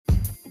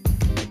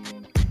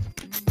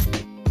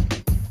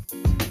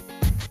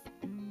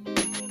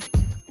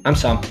I'm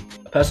Sam,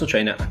 a personal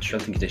trainer and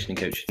strength and conditioning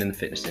coach in the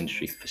fitness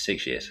industry for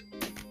 6 years.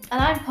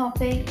 And I'm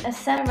Poppy,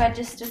 a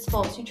registered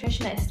sports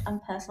nutritionist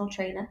and personal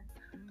trainer.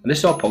 And this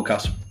is our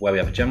podcast where we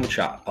have a general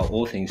chat about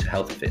all things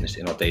health and fitness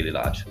in our daily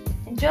lives.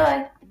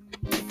 Enjoy!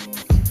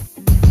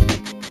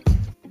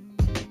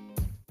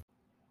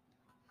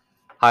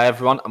 Hi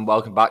everyone, and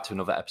welcome back to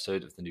another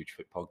episode of the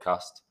NutriFit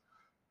podcast.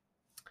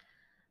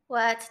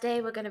 Where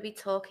today we're going to be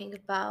talking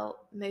about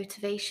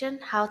motivation,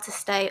 how to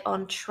stay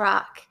on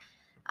track,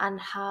 and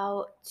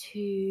how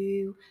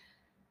to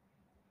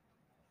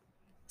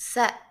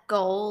set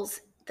goals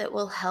that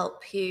will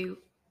help you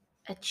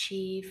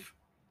achieve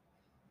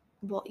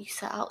what you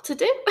set out to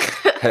do.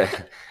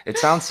 It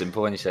sounds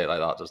simple when you say it like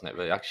that, doesn't it?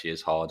 But it actually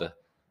is harder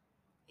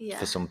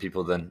for some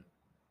people than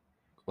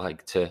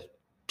like to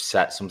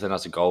set something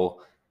as a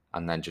goal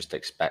and then just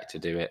expect to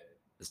do it.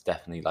 There's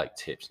definitely like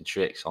tips and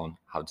tricks on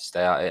how to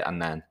stay at it, and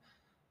then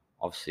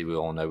obviously we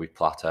all know we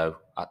plateau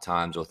at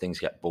times, or things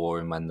get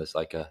boring when there's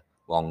like a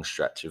long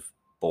stretch of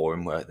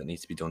boring work that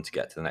needs to be done to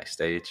get to the next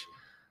stage.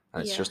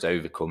 And it's just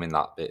overcoming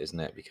that bit, isn't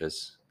it?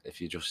 Because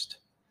if you just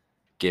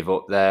give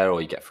up there,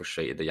 or you get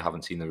frustrated that you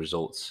haven't seen the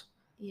results,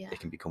 it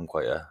can become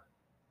quite a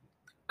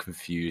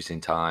confusing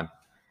time.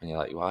 And you're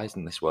like, why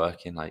isn't this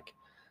working? Like,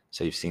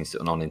 say you've seen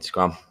something on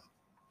Instagram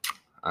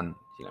and,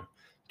 you know,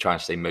 trying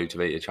to stay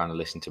motivated, trying to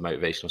listen to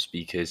motivational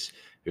speakers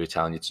who are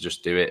telling you to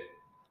just do it.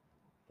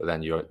 But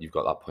then you've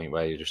got that point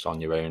where you're just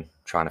on your own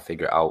trying to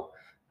figure it out.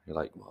 You're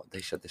like, well,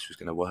 they said this was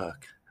going to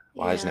work.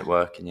 Why isn't it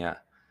working yet?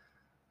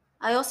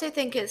 I also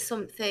think it's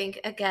something,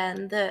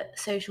 again, that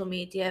social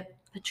media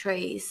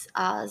portrays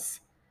as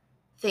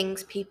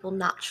things people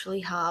naturally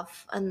have,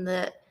 and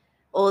that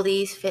all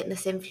these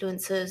fitness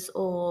influencers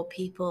or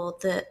people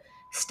that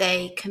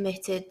stay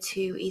committed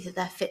to either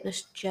their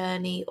fitness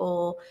journey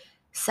or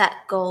set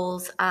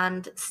goals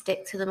and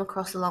stick to them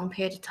across a long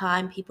period of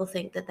time, people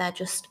think that they're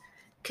just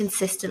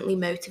consistently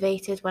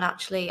motivated, when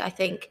actually I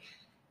think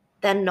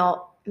they're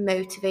not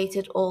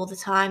motivated all the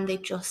time. They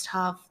just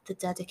have the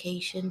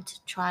dedication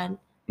to try and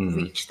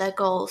reach their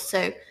goals.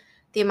 So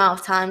the amount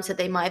of times that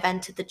they might have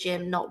entered the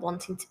gym not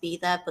wanting to be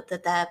there, but they're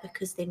there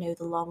because they know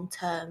the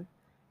long-term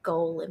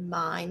goal in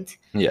mind,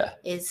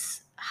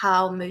 is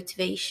how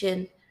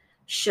motivation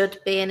should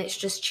be. And it's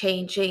just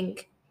changing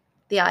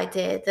the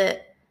idea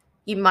that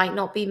you might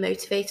not be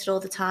motivated all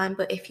the time,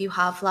 but if you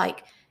have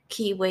like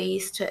key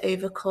ways to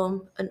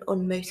overcome an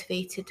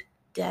unmotivated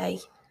day,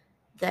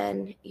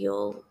 then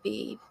you'll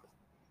be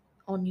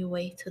on your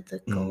way to the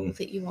goal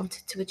that you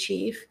wanted to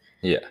achieve.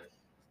 Yeah.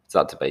 It's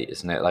that debate,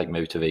 isn't it? Like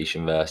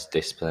motivation versus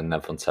discipline.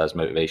 Everyone says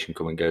motivation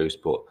comes and goes,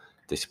 but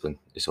discipline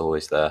is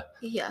always there.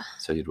 Yeah.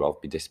 So you'd rather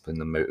be disciplined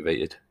than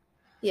motivated.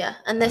 Yeah.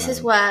 And this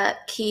is where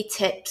key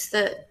tips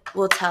that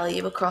we'll tell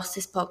you across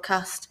this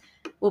podcast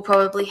will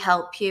probably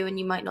help you, and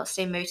you might not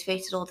stay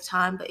motivated all the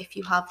time, but if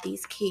you have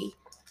these key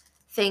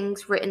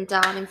things written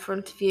down in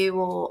front of you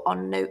or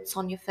on notes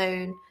on your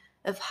phone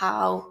of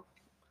how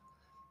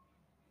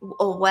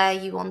or where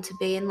you want to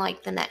be in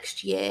like the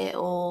next year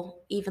or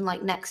even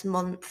like next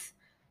month,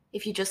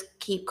 if you just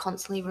keep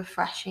constantly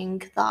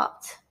refreshing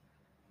that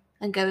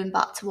and going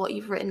back to what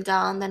you've written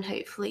down, then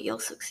hopefully you'll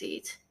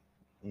succeed.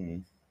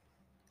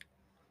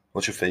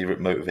 What's your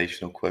favourite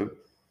motivational quote?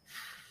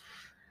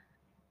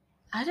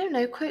 I don't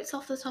know quotes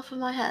off the top of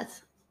my head.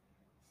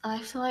 I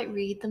have to like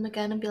read them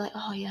again and be like,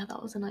 oh yeah,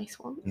 that was a nice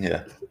one.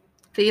 Yeah.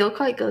 But you're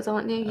quite good,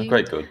 aren't you? I'm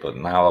quite good, but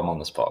now I'm on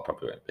the spot, I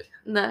probably won't be.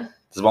 No.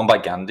 There's one by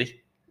Gandhi.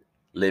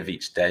 Live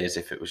each day as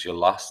if it was your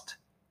last.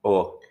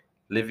 Or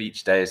live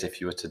each day as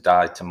if you were to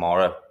die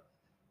tomorrow.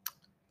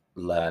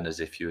 Learn as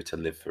if you were to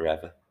live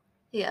forever.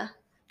 Yeah.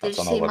 That's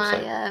Did you see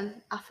my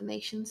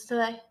affirmations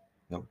today?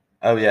 No.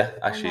 Oh yeah,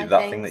 actually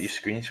that thing that you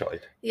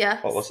screenshotted. Yeah.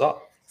 What was that?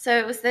 So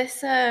it was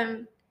this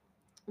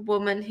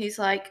woman who's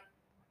like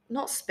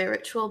not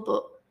spiritual,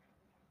 but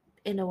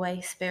in a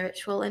way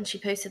spiritual, and she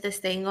posted this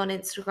thing on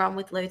Instagram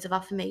with loads of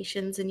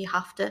affirmations, and you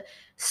have to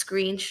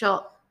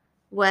screenshot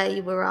where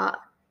you were at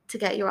to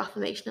get your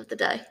affirmation of the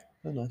day.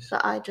 Oh, nice.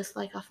 But I just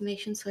like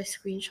affirmations, so I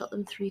screenshot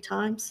them 3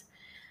 times.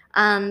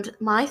 And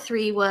my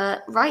 3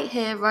 were: right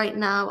here, right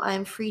now, I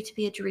am free to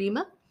be a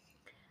dreamer.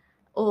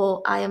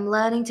 Or I am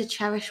learning to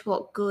cherish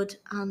what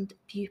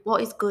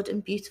is good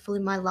and beautiful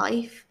in my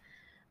life.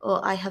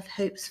 Or I have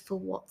hopes for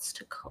what's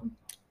to come.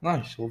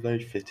 Nice, all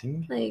very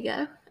fitting. There you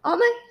go.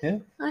 Aren't they? Yeah.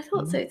 I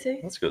thought so too.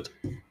 That's good.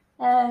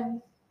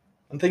 And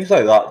things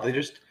like that, they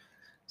just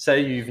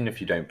say, even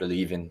if you don't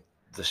believe in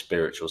the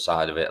spiritual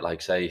side of it,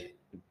 like say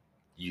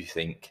you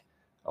think,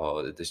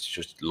 oh, this is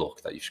just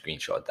luck that you've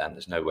screenshotted them.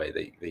 There's no way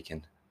they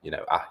can,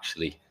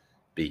 actually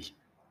be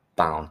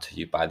bound to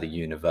you by the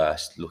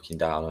universe looking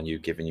down on you,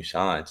 giving you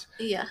signs.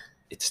 Yeah.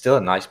 It's still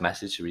a nice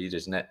message to read,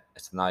 isn't it?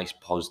 It's nice,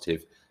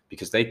 positive,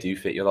 because they do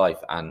fit your life.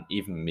 And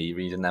even me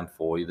reading them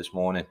for you this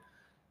morning,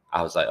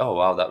 I was like, oh,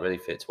 wow, that really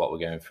fits what we're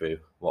going through,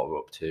 what we're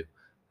up to.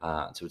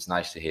 So it's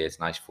nice to hear. It's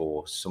nice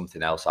for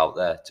something else out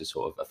there to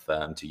sort of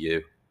affirm to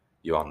you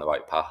you're on the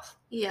right path.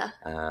 Yeah.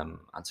 And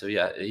so,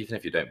 yeah, even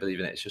if you don't believe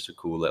in it, it's just a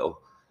cool little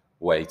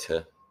way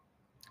to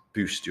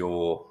boost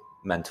your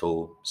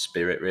mental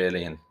spirit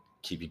really and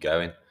keep you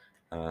going.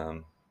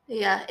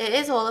 Yeah, it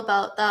is all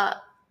about that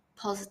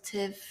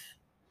positive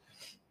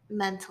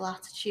mental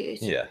attitude.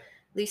 Yeah.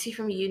 Lucy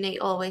from uni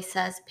always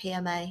says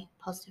PMA,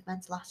 positive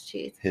mental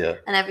attitude. Yeah.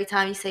 And every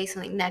time you say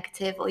something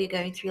negative or you're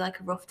going through like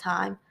a rough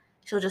time,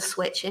 she'll just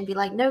switch and be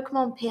like, no, come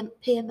on,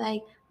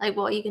 PMA. Like,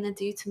 what are you going to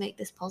do to make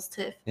this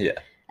positive? Yeah.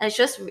 And it's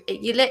just,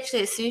 you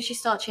literally, as soon as you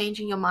start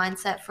changing your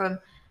mindset from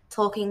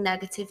talking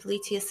negatively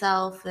to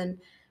yourself and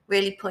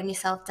really putting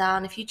yourself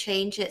down, if you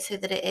change it so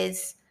that it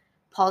is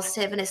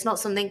positive and it's not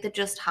something that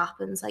just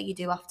happens, like you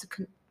do have to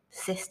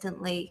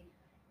consistently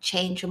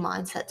change your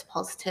mindset to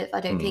positive. I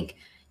don't think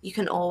you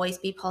can always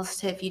be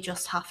positive. You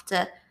just have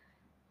to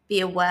be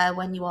aware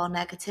when you are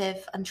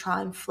negative and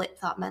try and flip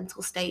that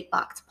mental state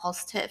back to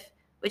positive,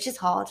 which is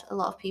hard. A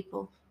lot of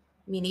people,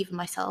 I mean, even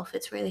myself,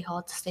 it's really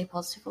hard to stay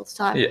positive all the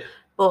time. Yeah.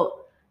 But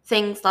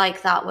things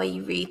like that, where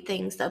you read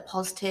things that are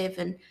positive,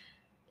 and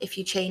if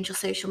you change your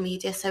social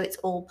media so it's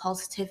all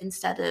positive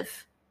instead of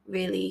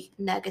really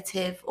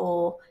negative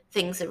or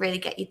things that really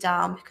get you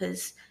down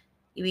because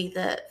you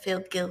either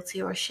feel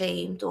guilty or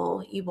ashamed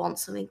or you want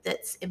something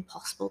that's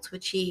impossible to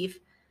achieve,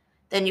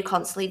 then you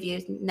constantly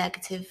view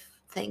negative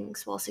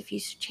things. Whilst if you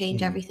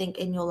change everything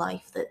in your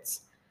life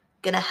that's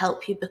going to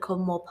help you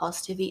become more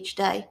positive each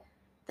day,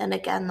 then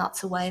again,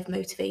 that's a way of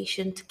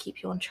motivation to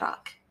keep you on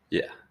track.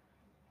 Yeah.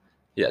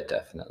 Yeah,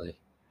 definitely.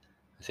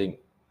 I think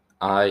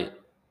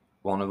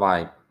one of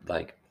my,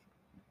 like,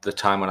 the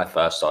time when I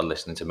first started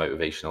listening to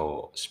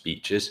motivational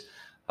speeches,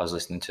 I was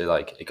listening to,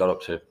 like, it got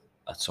up to,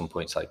 at some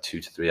points, like 2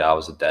 to 3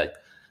 hours a day,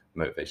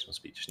 motivational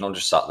speeches. Not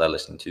just sat there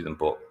listening to them,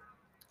 but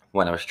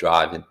when I was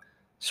driving,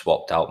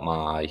 swapped out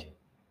my,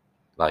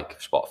 like,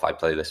 Spotify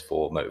playlist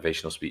for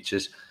motivational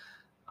speeches.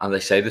 And they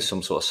say there's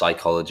some sort of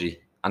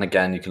psychology. And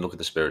again, you can look at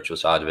the spiritual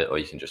side of it, or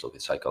you can just look at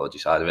the psychology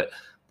side of it.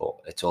 But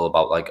it's all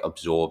about, like,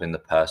 absorbing the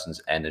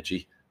person's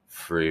energy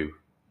through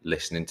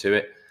listening to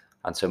it.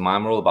 And so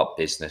mine were all about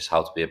business,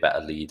 how to be a better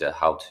leader,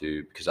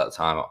 because at the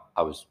time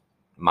I was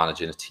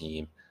managing a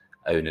team,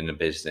 owning a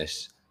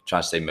business,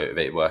 trying to stay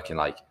motivated, working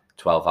like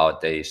 12-hour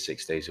days,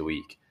 6 days a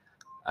week.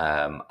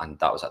 And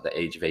that was at the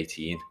age of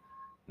 18,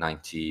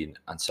 19.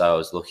 And so I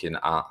was looking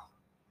at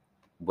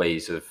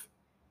ways of,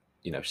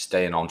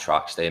 staying on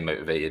track, staying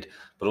motivated,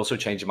 but also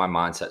changing my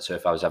mindset. So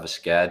if I was ever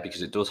scared,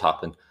 because it does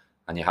happen,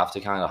 and you have to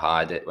kind of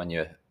hide it when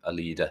you're a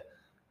leader,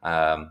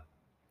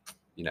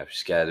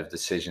 scared of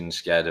decisions,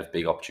 scared of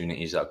big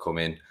opportunities that come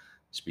in,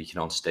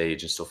 speaking on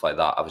stage and stuff like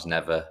that. I was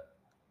never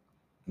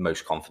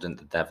most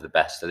confident, never the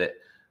best at it,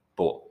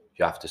 but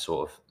you have to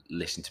sort of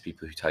listen to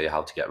people who tell you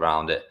how to get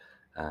around it.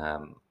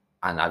 And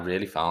I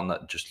really found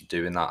that just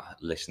doing that,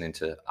 listening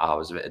to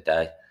hours of it a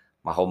day,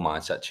 my whole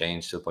mindset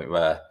changed to the point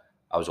where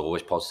I was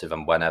always positive.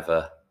 And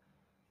whenever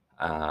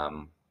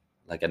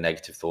like a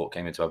negative thought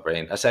came into my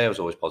brain, I say I was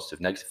always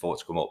positive, negative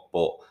thoughts come up,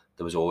 but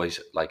there was always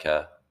like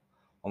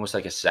almost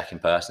like a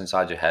second person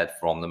inside your head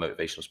from the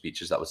motivational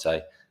speeches that would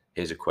say,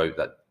 here's a quote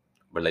that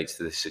relates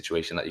to this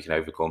situation that you can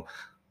overcome.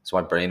 So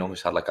my brain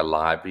almost had like a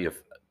library of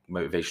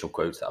motivational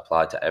quotes that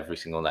applied to every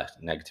single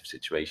negative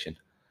situation.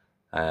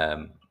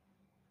 I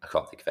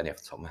can't think of any off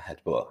the top of my head,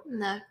 but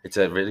no, it's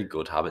a really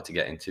good habit to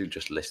get into,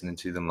 just listening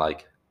to them,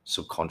 like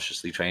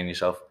subconsciously training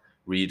yourself,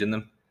 reading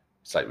them.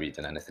 It's like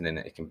reading anything in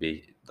it. It can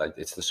be like,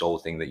 it's the sole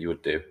thing that you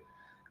would do.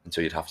 And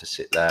so you'd have to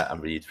sit there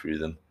and read through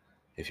them.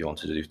 If you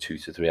wanted to do 2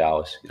 to 3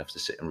 hours, you'd have to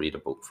sit and read a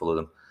book full of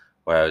them.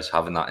 Whereas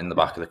having that in the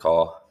back of the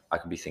car, I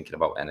could be thinking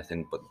about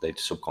anything, but they'd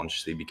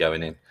subconsciously be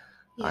going in.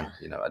 Yeah.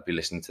 And, I'd be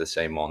listening to the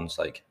same ones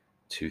like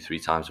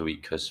 2-3 times a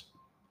week, because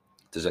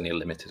there's only a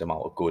limited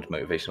amount of good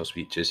motivational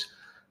speeches.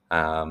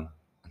 And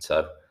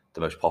so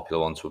the most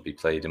popular ones would be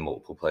played in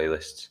multiple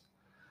playlists.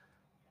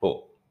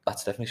 But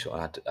that's definitely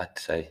something I'd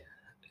say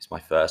is my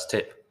first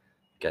tip.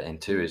 Get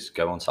into is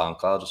go on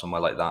SoundCloud or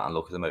somewhere like that and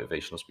look at the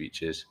motivational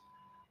speeches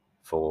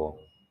for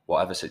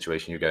whatever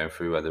situation you're going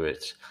through, whether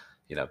it's,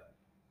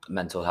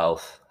 mental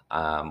health,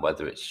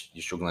 whether it's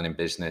you're struggling in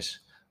business,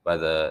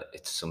 whether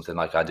it's something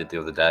like I did the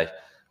other day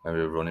when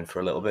we were running for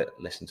a little bit.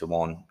 Listen to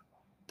one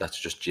that's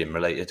just gym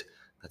related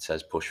that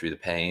says push through the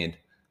pain,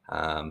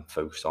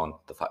 focus on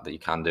the fact that you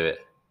can do it.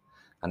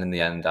 And in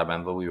the end, I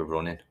remember we were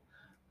running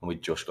and we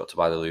just got to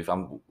By the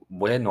Louvre.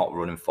 We're not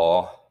running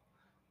far,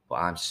 but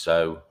I'm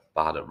so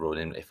bad at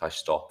running if I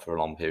stop for a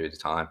long period of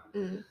time.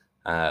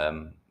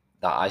 That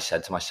I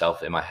said to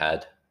myself in my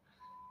head,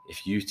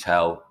 if you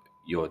tell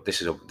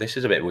this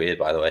is a bit weird,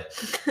 by the way.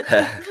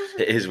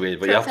 It is weird,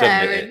 but you have to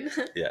admit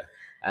it. Yeah.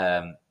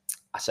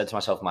 I said to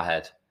myself in my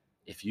head,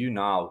 if you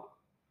now,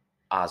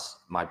 as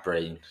my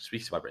brain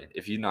speaks to my brain,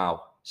 if you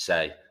now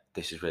say,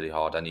 this is really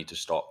hard, I need to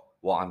stop,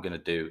 what I'm going to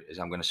do is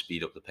I'm going to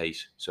speed up the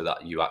pace so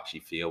that you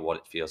actually feel what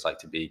it feels like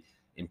to be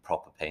in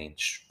proper pain,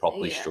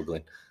 properly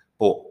struggling.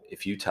 But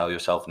if you tell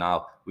yourself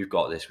now, we've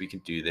got this, we can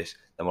do this,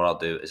 then what I'll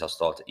do is I'll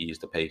start to ease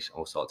the pace and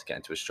we'll start to get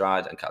into a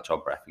stride and catch our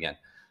breath again.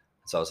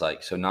 So I was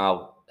like, so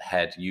now,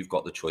 head, you've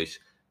got the choice.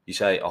 You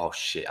say, oh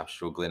shit, I'm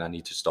struggling, I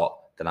need to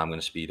stop, then I'm going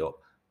to speed up.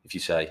 If you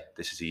say,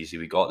 this is easy,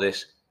 we got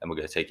this, then we're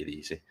going to take it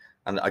easy.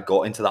 And I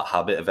got into that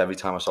habit of every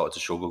time I started to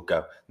struggle,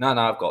 go, no,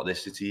 I've got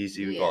this. It's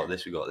easy. We got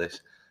this.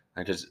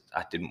 Because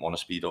I didn't want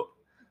to speed up.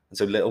 And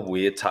so little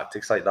weird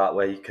tactics like that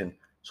where you can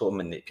sort of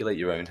manipulate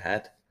your own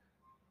head.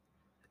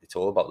 It's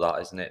all about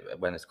that, isn't it?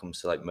 When it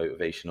comes to like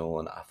motivational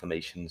and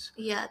affirmations.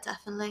 Yeah,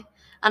 definitely.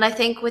 And I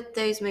think with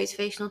those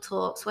motivational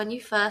talks, when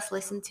you first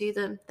listen to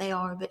them, they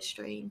are a bit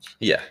strange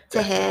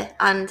to hear.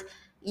 And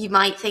you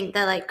might think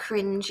they're like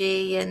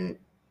cringy, and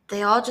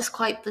they are just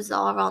quite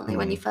bizarre, aren't they,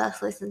 when you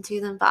first listen to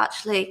them? But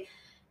actually,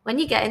 when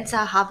you get into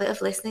a habit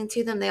of listening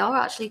to them, they are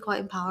actually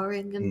quite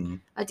empowering. And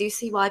I do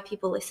see why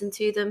people listen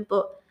to them.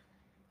 But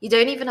you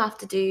don't even have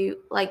to do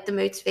like the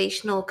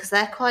motivational, because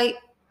they're quite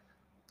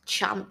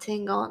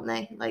chanting, aren't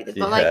they? Like they've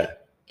got like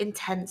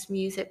intense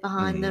music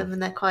behind them,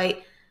 and they're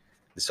quite,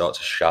 they start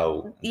to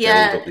shout, build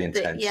up the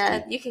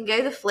intensity. You can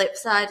go the flip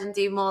side and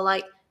do more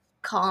like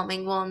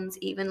calming ones,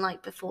 even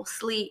like before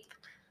sleep.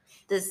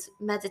 There's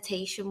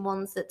meditation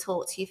ones that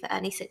talk to you for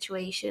any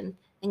situation,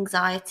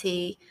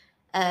 anxiety,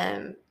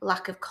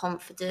 lack of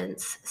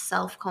confidence,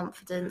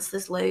 self-confidence.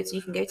 There's loads.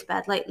 You can go to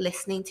bed like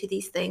listening to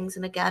these things,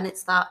 and again,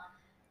 it's that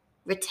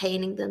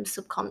retaining them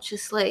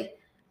subconsciously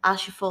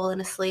as you're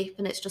falling asleep,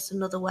 and it's just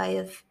another way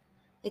of,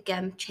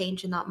 again,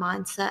 changing that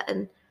mindset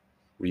and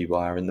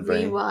rewiring the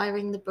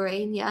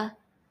brain.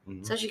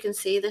 So as you can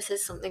see, this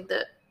is something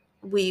that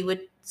we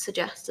would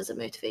suggest as a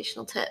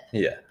motivational tip,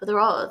 but there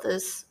are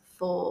others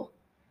for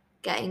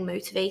getting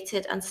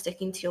motivated and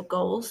sticking to your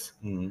goals,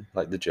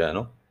 like the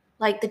journal.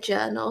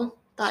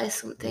 That is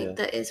something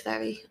that is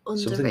very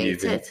underrated. Something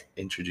you've been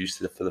introduced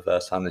to for the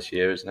first time this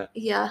year, isn't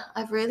it?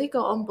 I've really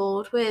got on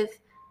board with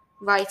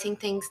writing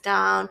things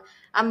down,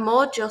 and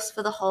more just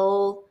for the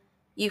whole,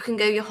 you can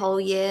go your whole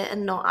year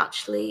and not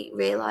actually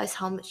realize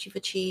how much you've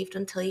achieved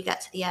until you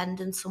get to the end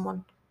and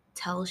someone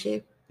tells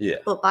you.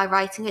 But by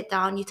writing it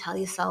down, you tell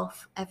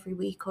yourself every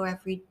week or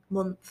every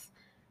month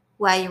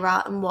where you're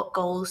at and what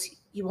goals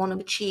you want to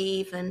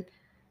achieve. And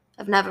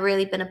I've never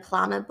really been a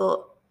planner,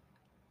 but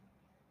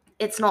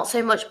it's not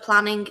so much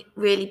planning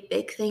really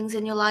big things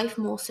in your life,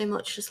 more so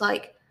much just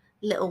like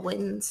little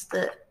wins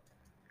that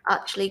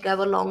actually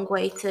go a long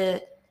way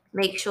to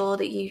make sure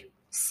that you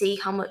see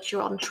how much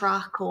you're on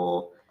track.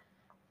 Or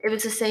it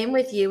was the same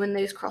with you and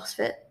those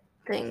CrossFit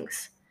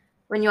things.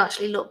 When you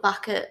actually look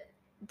back at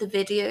the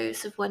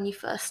videos of when you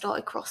first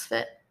started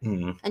CrossFit,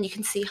 and you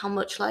can see how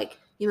much like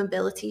your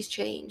mobility's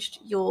changed,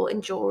 your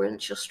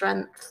endurance, your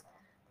strength,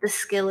 the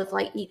skill of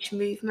like each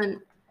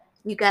movement.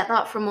 You get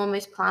that from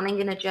almost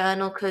planning in a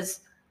journal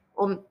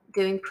or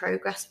doing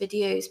progress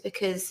videos,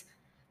 because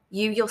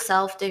you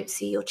yourself don't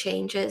see your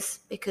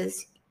changes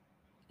because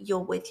you're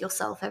with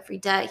yourself every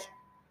day.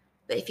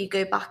 But if you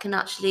go back and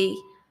actually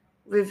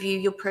review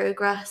your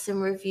progress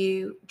and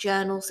review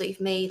journals that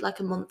you've made like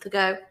a month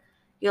ago,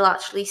 you'll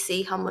actually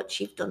see how much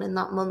you've done in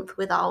that month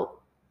without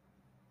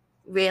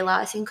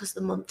realizing, because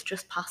the month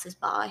just passes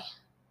by.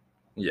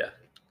 Yeah,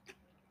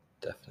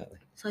 definitely.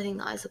 So I think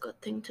that is a good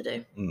thing to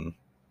do.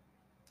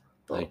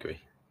 I agree.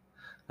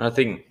 And I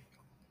think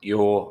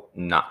you're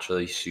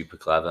naturally super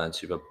clever and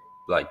super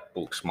like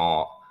book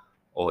smart,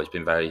 always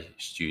been very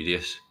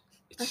studious.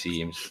 It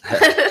seems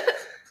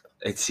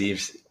it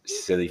seems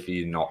silly for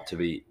you not to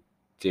be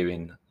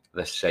doing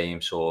the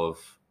same sort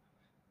of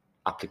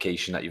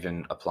application that you've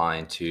been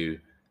applying to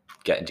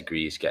getting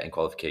degrees, getting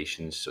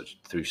qualifications, such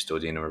through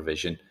studying and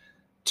revision,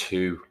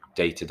 to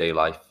day-to-day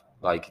life.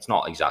 Like, it's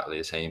not exactly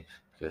the same,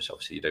 because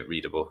obviously you don't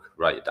read a book,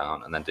 write it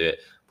down and then do it,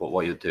 but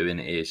what you're doing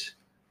is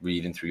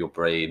reading through your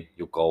brain,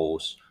 your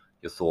goals,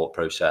 your thought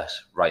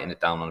process, writing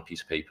it down on a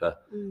piece of paper,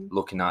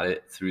 looking at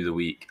it through the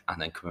week,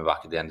 and then coming back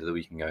at the end of the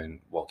week and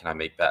going, what can I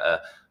make better?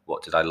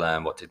 What did I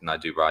learn? What didn't I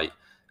do right?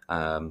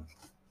 Our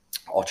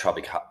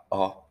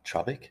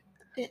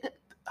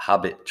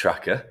habit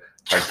tracker,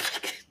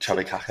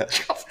 Travic Hacker.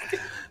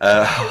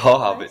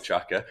 Our habit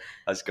tracker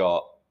has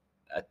got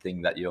a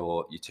thing that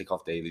you tick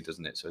off daily,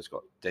 doesn't it? So it's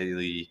got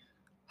daily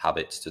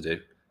habits to do.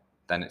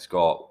 Then it's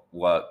got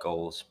work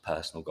goals,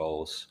 personal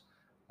goals.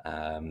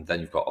 Then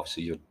you've got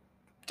obviously your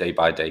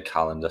day-by-day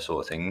calendar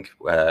sort of thing,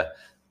 where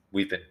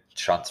we've been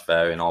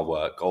transferring our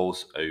work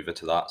goals over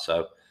to that.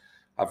 So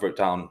I've wrote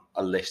down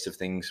a list of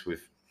things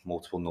with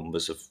multiple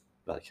numbers of,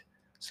 like,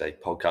 say,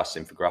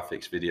 podcasts,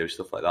 infographics, videos,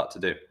 stuff like that to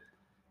do.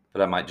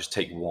 But I might just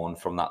take one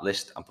from that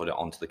list and put it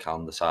onto the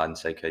calendar side and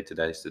say, okay,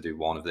 today's to do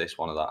one of this,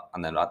 one of that.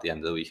 And then at the end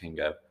of the week, I can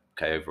go,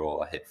 okay,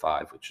 overall, I hit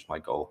 5, which is my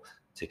goal,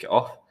 tick it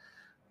off.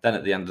 Then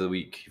at the end of the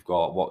week, you've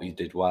got what you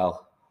did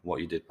well,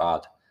 what you did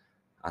bad.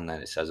 And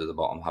then it says at the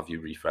bottom, have you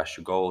refreshed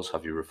your goals?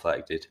 Have you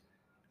reflected?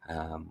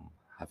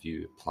 Have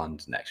you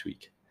planned next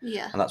week?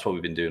 Yeah. And that's what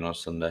we've been doing on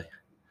Sunday.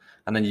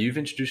 And then you've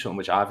introduced something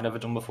which I've never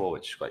done before,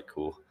 which is quite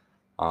cool,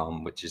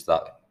 which is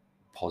that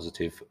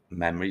positive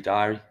memory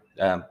diary,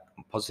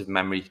 positive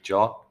memory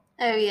jar.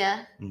 Oh,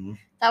 yeah. Mm-hmm.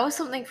 That was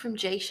something from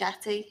Jay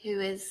Shetty, who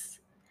is,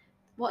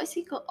 what is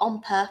he called? On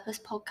Purpose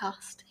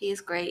podcast. He is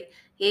great.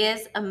 He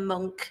is a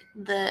monk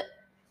that...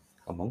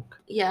 A monk?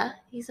 Yeah,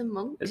 he's a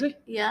monk. Is he?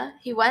 Yeah,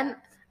 he went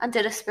and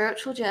did a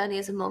spiritual journey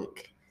as a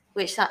monk,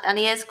 and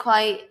he is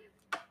quite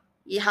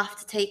you have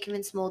to take him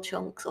in small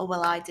chunks, or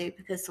well, I do,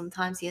 because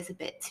sometimes he is a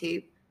bit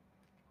too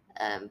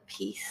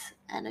peace,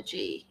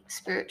 energy,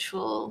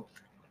 spiritual,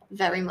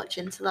 very much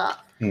into that.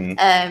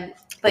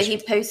 But he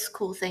posts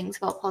cool things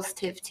about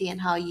positivity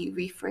and how you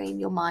reframe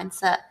your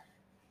mindset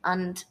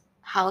and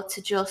how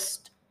to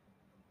just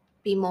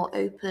be more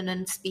open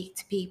and speak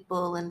to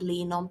people and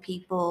lean on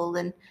people.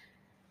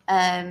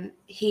 And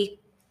he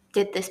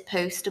did this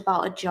post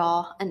about a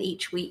jar, and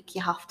each week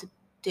you have to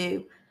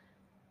do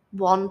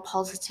one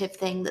positive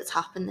thing that's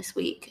happened this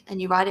week,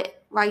 and you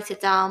write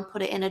it down,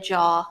 put it in a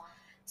jar.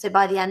 So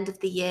by the end of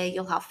the year,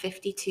 you'll have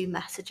 52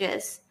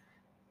 messages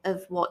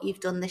of what you've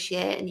done this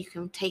year, and you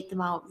can take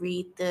them out,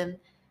 read them.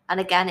 And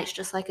again, it's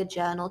just like a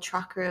journal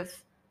tracker of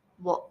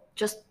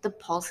just the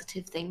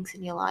positive things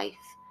in your life,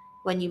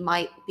 when you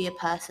might be a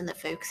person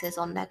that focuses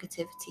on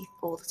negativity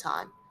all the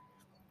time.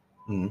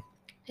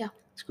 Yeah.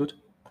 It's good.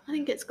 I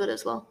think it's good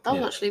as well. That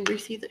was actually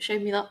Ruthie that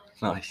showed me that.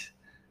 Nice.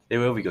 It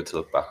will be good to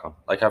look back on.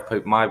 Like, I've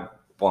put my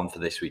one for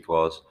this week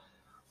was,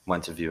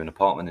 went to view an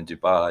apartment in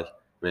Dubai,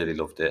 really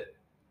loved it.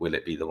 Will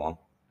it be the one?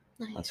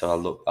 Nice. And so I'll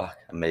look back,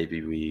 and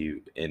maybe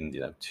we,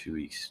 in 2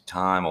 weeks'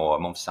 time or a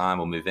month's time,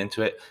 we'll move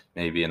into it.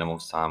 Maybe in a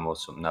month's time or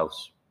something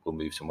else, we'll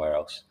move somewhere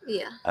else.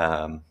 Yeah.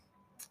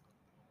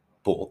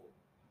 But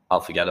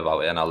I'll forget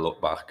about it, and I'll look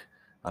back,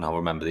 and I'll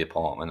remember the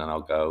apartment, and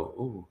I'll go,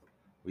 oh,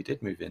 we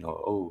did move in,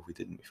 or oh, we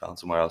didn't. We found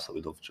somewhere else that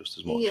we loved just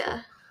as much.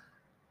 Yeah.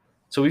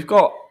 So we've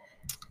got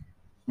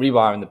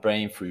rewiring the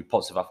brain through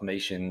positive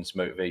affirmations,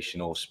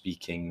 motivational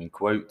speaking, and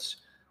quotes.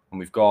 And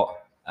we've got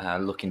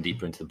looking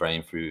deeper into the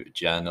brain through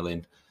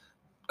journaling,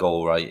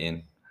 goal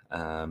writing,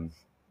 and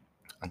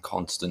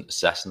constant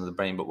assessing of the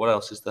brain. But what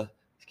else is there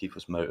to keep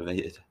us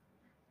motivated?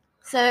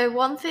 So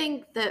one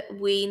thing that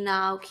we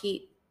now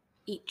keep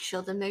each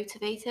other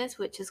motivated,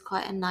 which is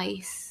quite a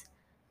nice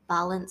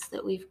balance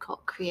that we've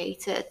got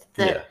created.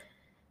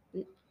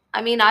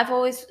 I mean, I've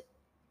always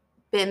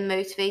been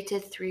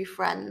motivated through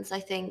friends. I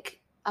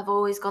think I've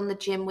always gone the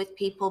gym with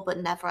people, but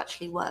never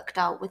actually worked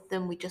out with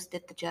them. We just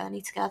did the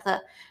journey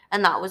together.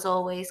 And that was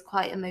always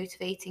quite a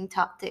motivating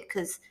tactic,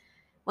 because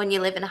when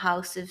you live in a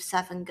house of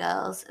 7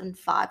 girls and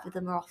 5 of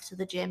them are off to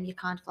the gym, you're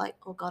kind of like,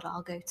 oh God,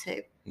 I'll go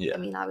too. Yeah. I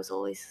mean, I was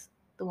always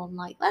the one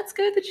like, let's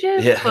go to the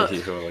gym. Yeah, but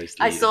you always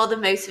I saw the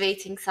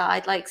motivating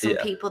side. Like some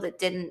Yeah. people that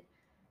didn't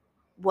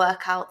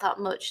work out that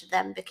much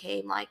then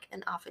became like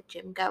an avid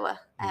gym goer.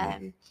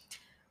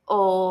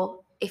 Or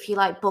if you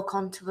like book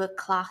onto a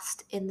class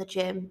in the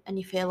gym and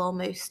you feel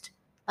almost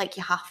like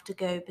you have to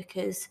go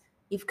because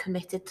you've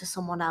committed to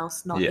someone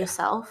else, not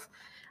yourself.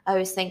 I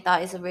always think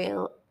that is a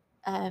real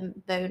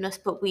bonus,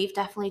 but we've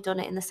definitely done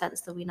it in the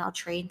sense that we now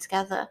train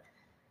together,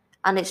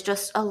 and it's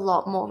just a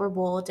lot more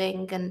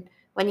rewarding. And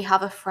when you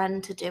have a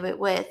friend to do it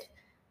with,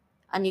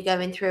 and you're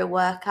going through a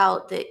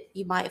workout that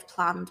you might have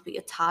planned, but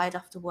you're tired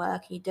after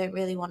work and you don't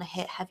really want to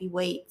hit heavy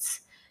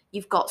weights,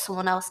 you've got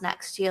someone else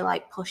next to you,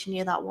 like pushing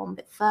you that one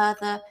bit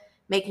further,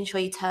 making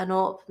sure you turn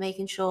up,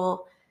 making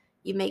sure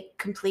you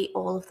complete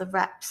all of the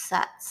reps,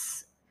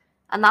 sets.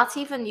 And that's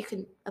even, you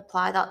can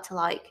apply that to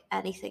like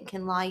anything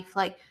in life.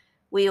 Like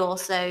we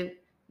also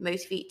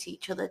motivate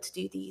each other to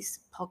do these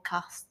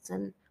podcasts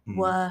and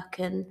work,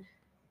 and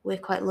we're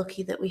quite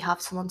lucky that we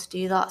have someone to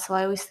do that. So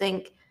I always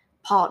think,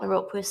 partner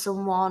up with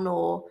someone,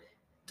 or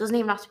doesn't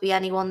even have to be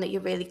anyone that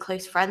you're really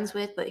close friends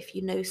with, but if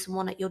you know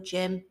someone at your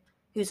gym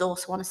who's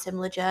also on a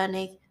similar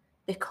journey,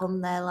 become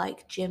their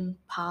like gym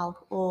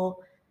pal or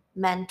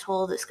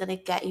mentor that's going to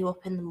get you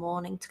up in the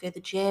morning to go to the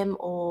gym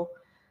or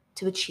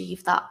to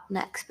achieve that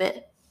next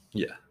bit.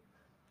 Yeah,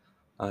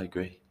 I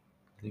agree.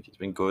 I think it's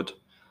been good.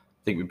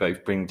 I think we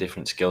both bring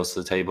different skills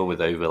to the table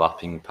with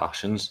overlapping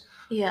passions.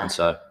 Yeah. And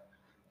so,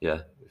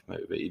 yeah, we've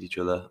motivated each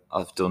other.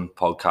 I've done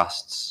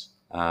podcasts.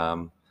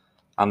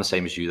 I'm the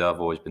same as you, though.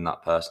 I've always been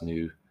that person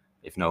who,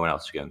 if no one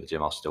else is going to the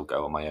gym, I'll still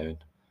go on my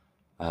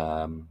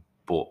own.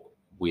 But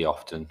we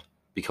often,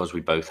 because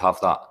we both have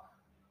that,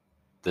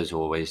 there's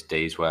always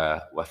days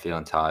where we're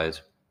feeling tired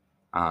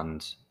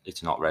and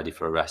it's not ready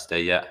for a rest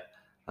day yet.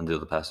 And the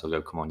other person will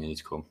go, come on, you need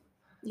to come.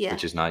 Yeah.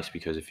 Which is nice,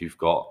 because if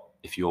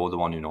you're the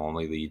one who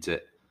normally leads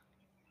it,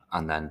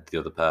 and then the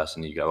other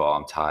person, you go, oh,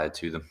 I'm tired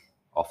to them,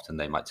 often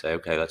they might say,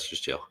 okay, let's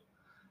just chill.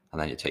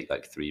 And then you take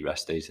like 3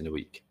 rest days in a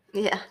week.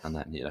 Yeah. And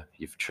then,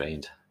 you've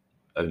trained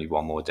only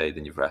one more day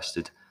than you've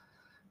rested,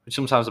 which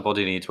sometimes the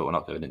body needs, but we're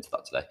not going into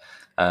that today.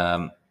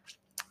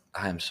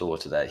 I am sore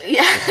today.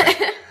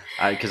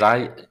 Yeah. Because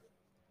I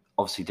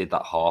obviously did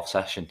that half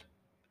session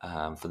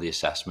for the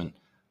assessment,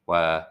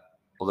 where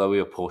although we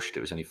were pushed,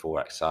 it was only 4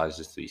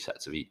 exercises, 3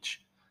 sets of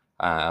each.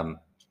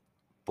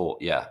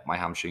 But yeah, my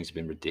hamstrings have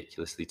been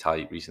ridiculously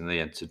tight recently,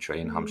 and to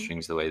train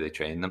hamstrings the way they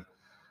train them.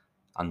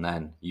 And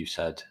then you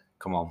said,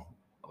 come on,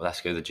 let's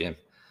go to the gym.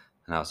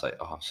 And I was like,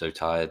 oh, I'm so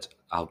tired.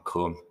 I'll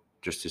come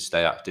just to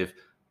stay active,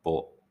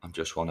 but I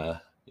just want to,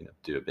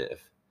 do a bit of.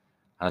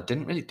 And I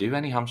didn't really do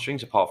any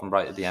hamstrings apart from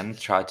right at the end.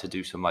 Tried to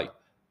do some like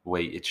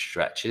weighted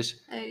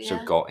stretches. Oh, yeah.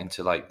 So got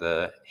into like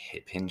the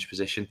hip hinge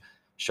position,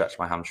 stretched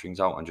my hamstrings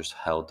out and just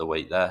held the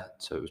weight there.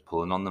 So it was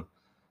pulling on them.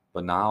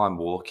 But now I'm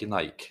walking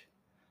like,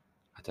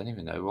 I don't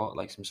even know what,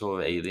 like some sort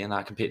of alien.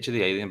 I can picture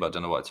the alien, but I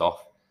don't know what it's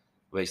off.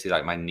 Basically,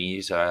 like my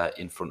knees are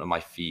in front of my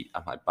feet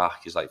and my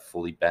back is like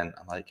fully bent.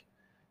 I'm like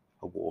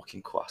a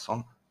walking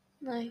croissant.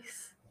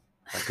 Nice.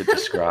 I could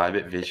describe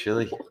it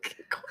visually.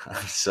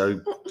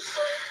 So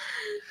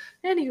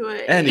Anyway.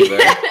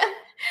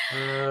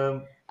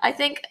 I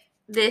think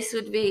this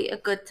would be a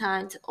good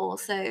time to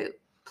also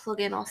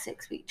plug in our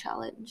 6-week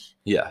challenge.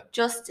 Yeah.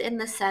 Just in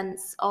the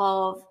sense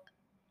of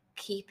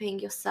keeping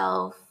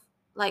yourself,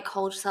 like,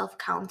 hold yourself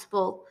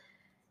accountable.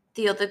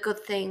 The other good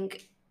thing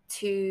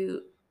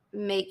to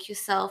make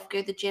yourself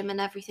go to the gym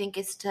and everything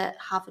is to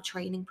have a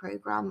training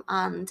program,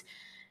 and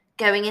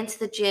going into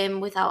the gym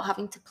without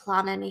having to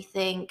plan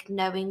anything,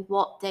 knowing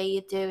what day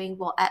you're doing,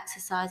 what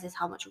exercises,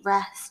 how much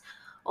rest,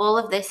 all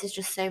of this is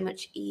just so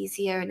much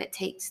easier, and it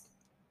takes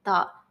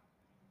that,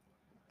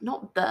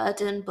 not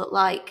burden, but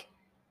like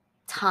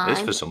time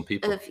it's for some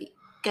people of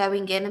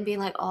going in and being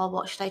like, oh,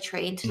 what should I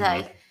train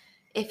today? Mm-hmm.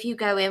 If you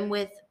go in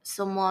with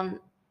someone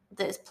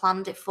that has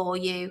planned it for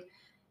you,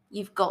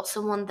 you've got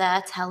someone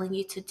there telling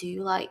you to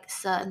do like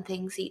certain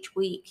things each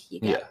week. You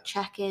get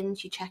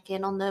check-ins, you check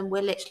in on them.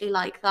 We're literally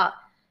like that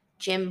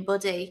gym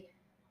buddy,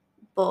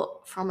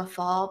 but from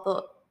afar,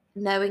 but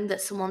knowing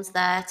that someone's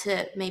there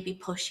to maybe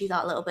push you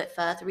that little bit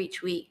further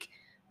each week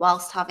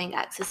whilst having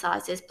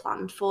exercises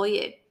planned for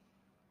you.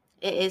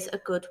 It is a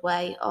good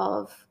way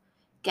of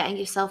getting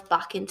yourself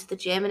back into the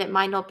gym. And it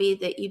might not be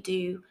that you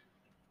do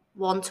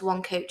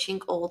one-to-one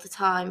coaching all the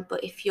time,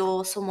 but if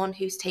you're someone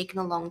who's taken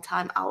a long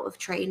time out of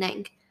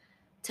training,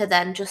 to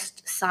then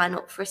just sign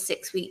up for a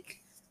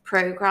 6-week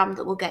program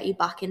that will get you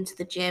back into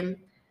the gym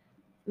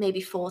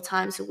maybe 4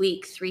 times a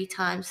week, 3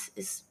 times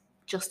is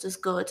just as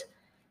good,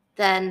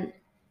 then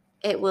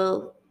it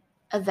will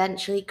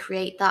eventually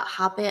create that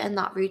habit and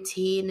that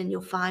routine, and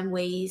you'll find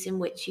ways in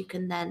which you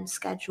can then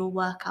schedule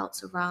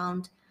workouts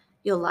around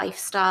your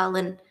lifestyle.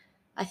 And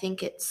I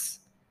think it's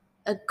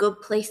a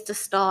good place to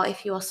start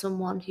if you are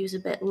someone who's a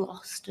bit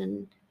lost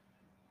and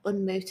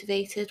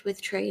unmotivated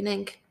with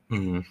training.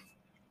 Mm-hmm.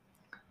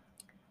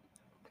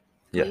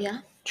 Yeah,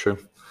 true.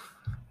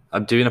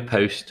 I'm doing a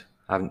post.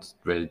 I haven't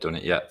really done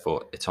it yet,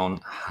 but it's on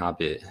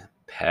habit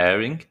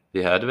pairing. Have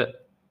you heard of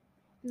it?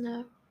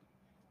 No.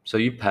 So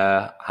you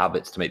pair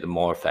habits to make them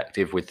more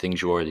effective with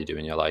things you already do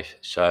in your life.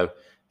 So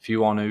if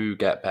you want to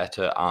get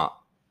better at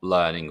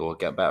learning or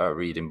get better at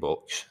reading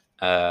books,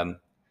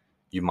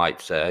 you might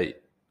say,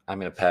 I'm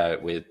going to pair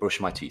it with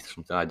brushing my teeth,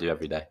 something I do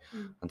every day.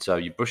 And so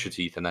you brush your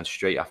teeth, and then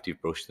straight after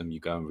you've brushed them, you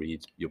go and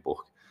read your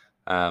book.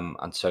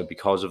 And so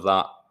because of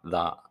that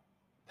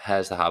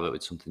pairs the habit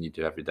with something you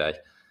do every day,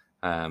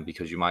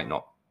 because you might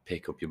not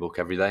pick up your book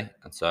every day.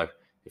 And so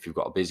if you've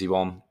got a busy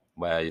one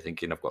where you're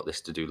thinking, I've got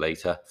this to do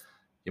later,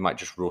 you might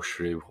just rush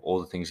through all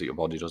the things that your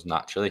body does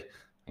naturally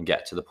and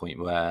get to the point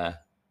where,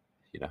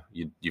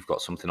 you've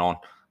got something on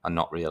and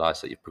not realize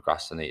that you've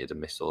procrastinated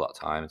and missed all that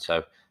time. And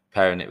so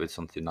pairing it with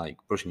something like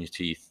brushing your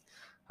teeth,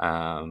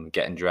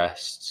 getting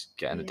dressed,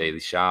 getting a daily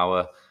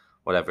shower,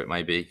 whatever it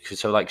may be.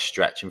 So like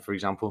stretching, for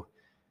example,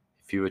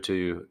 if you were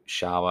to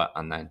shower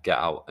and then get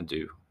out and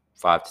do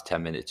 5 to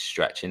 10 minutes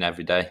stretching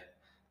every day,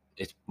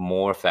 it's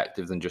more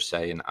effective than just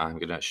saying, I'm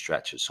going to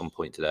stretch at some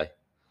point today.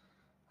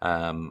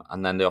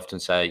 And then they often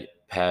say,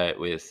 pair it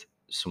with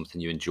something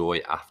you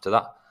enjoy after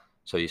that.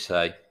 So you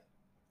say,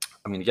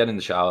 I'm going to get in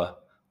the shower,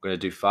 I'm going to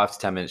do 5 to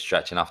 10 minutes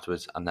stretching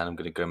afterwards, and then I'm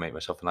going to go make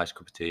myself a nice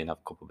cup of tea and have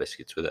a couple of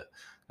biscuits with it.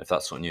 If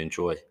that's something you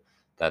enjoy,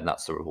 then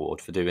that's the reward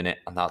for doing it.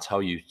 And that's how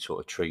you sort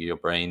of trigger your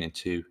brain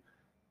into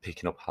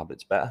picking up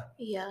habits better.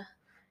 Yeah.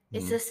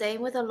 It's the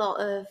same with a lot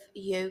of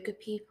yoga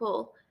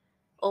people.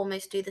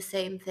 Almost do the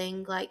same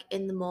thing, like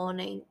in the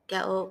morning,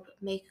 get up,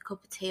 make a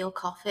cup of tea or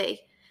coffee,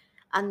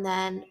 and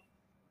then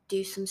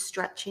do some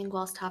stretching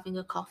whilst having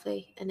a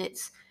coffee. And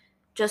it's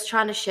just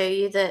trying to show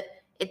you that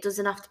it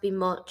doesn't have to be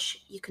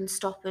much. You can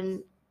stop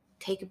and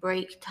take a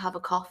break to have a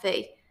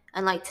coffee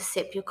and like to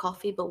sip your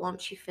coffee, but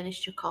once you've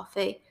finished your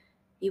coffee,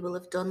 you will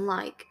have done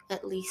like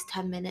at least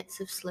 10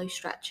 minutes of slow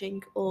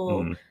stretching,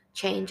 or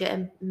change it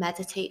and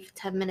meditate for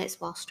 10 minutes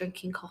whilst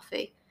drinking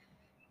coffee.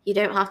 You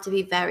don't have to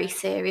be very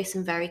serious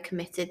and very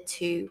committed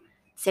to,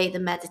 say, the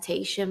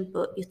meditation,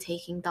 but you're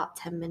taking that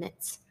 10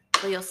 minutes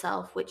for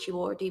yourself, which you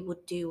already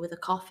would do with a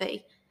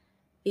coffee.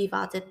 You've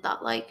added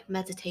that like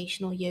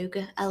meditation or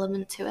yoga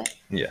element to it.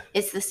 Yeah.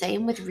 It's the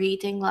same with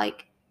reading,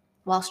 like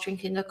whilst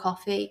drinking a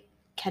coffee,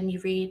 can you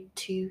read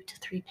 2 to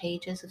 3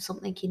 pages of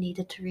something you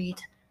needed to read?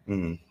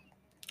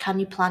 Can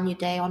you plan your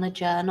day on a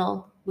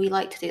journal? We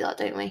like to do that,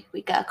 don't we?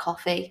 We get a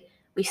coffee,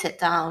 we sit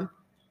down,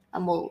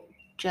 and we'll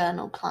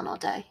journal, plan our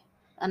day.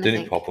 And the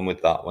only problem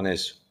with that one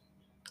is,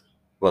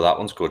 well, that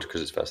one's good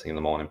because it's first thing in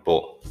the morning,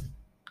 but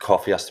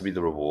coffee has to be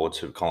the reward,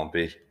 so it can't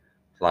be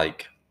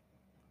like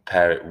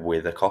pair it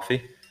with a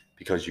coffee,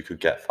 because you could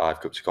get 5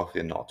 cups of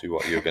coffee and not do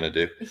what you're going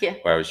to do. Yeah.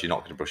 Whereas you're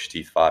not going to brush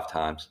your teeth 5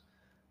 times.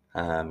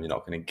 You're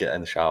not going to get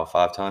in the shower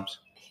 5 times.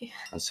 Yeah.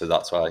 And so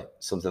that's why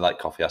something like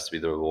coffee has to be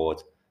the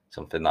reward,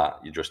 something that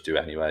you just do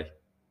anyway,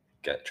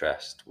 get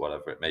dressed,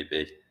 whatever it may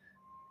be,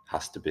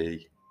 has to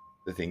be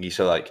the thingy.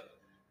 So like,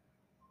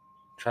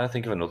 trying to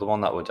think of another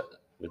one that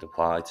would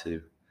apply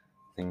to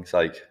things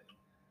like,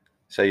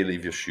 say you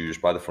leave your shoes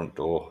by the front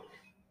door.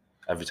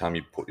 Every time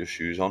you put your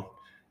shoes on,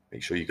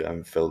 make sure you go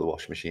and fill the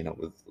washing machine up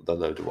with the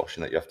load of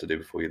washing that you have to do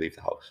before you leave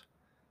the house.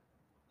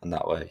 And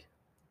that way,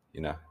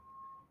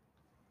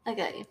 I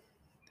get you.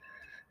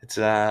 It's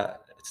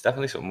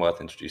definitely something worth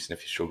introducing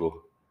if you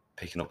struggle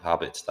picking up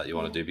habits that you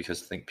want to do,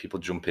 because I think people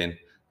jump in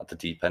at the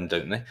deep end,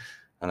 don't they?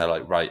 And they're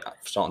like, right,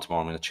 starting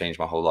tomorrow, I'm going to change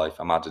my whole life.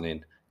 I'm adding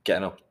in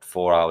getting up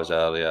 4 hours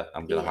earlier.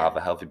 I'm going to have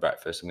a healthy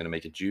breakfast. I'm going to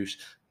make a juice.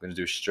 I'm going to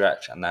do a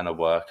stretch and then a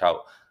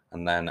workout.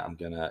 And then I'm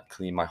going to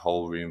clean my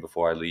whole room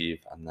before I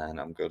leave. And then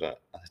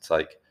it's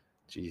like,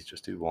 geez,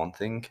 just do one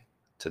thing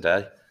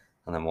today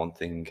and then one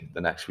thing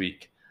the next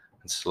week,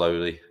 and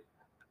slowly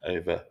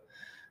over.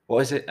 What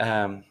is it?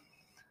 I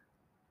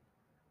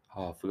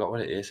forgot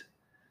what it is.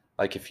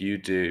 Like if you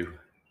aim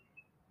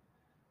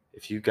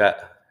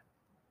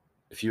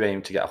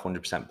to get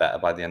 100% better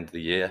by the end of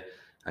the year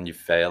and you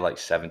fail like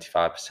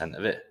 75%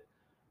 of it,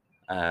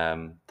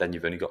 then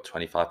you've only got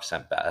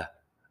 25% better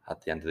at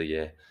the end of the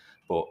year.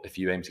 But if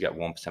you aim to get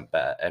 1%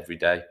 better every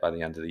day by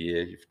the end of the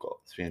year, you've got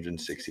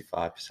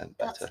 365%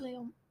 better. That's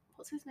Leon.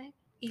 What's his name?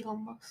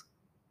 Elon Musk.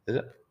 Is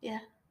it? Yeah,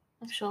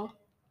 I'm sure.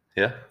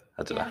 Yeah,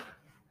 I don't know.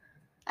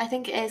 I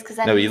think it is, because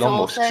then Elon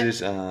Musk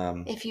is.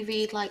 If you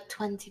read like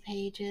 20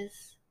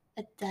 pages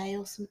a day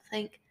or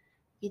something,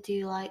 you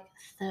do like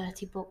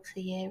 30 books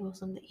a year or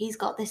something. He's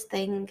got this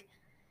thing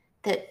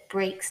that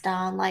breaks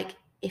down, like,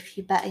 if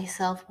you better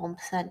yourself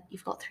 1%,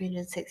 you've got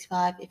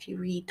 365. If you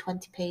read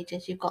 20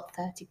 pages, you've got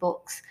 30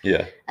 books.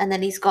 Yeah. And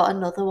then he's got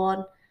another one,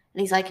 and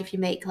he's like, if you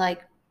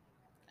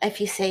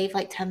save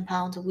like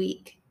 £10 a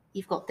week,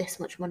 you've got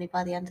this much money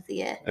by the end of the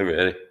year. Oh,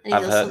 really?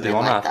 The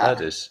one I've heard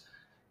is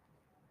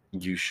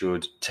you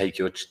should take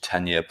your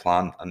 10-year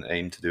plan and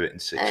aim to do it in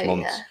 6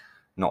 months. Yeah.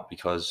 Not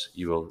because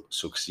you will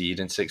succeed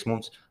in 6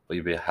 months, but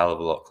you'll be a hell of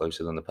a lot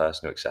closer than the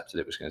person who accepted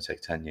it was going to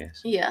take 10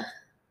 years. Yeah.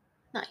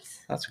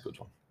 Nice. That's a good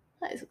one.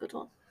 That is a good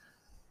one.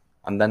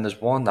 And then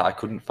there's one that I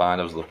couldn't find.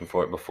 I was looking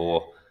for it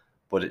before,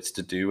 but it's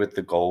to do with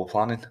the goal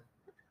planning.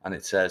 And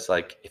it says,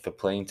 like, if a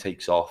plane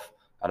takes off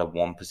at a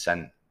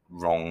 1%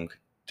 wrong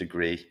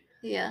degree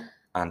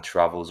and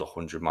travels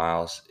 100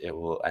 miles, it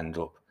will end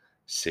up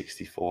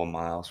 64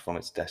 miles from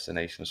its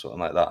destination or something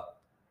like that.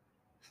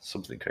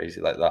 Something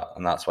crazy like that.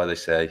 And that's why they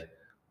say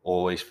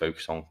always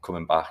focus on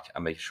coming back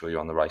and make sure you're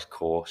on the right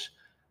course,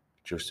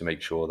 just to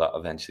make sure that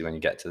eventually when you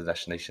get to the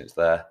destination, it's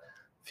there.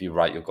 If you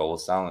write your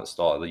goals down at the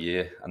start of the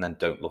year and then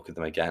don't look at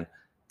them again,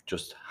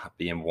 just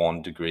being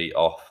 1 degree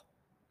off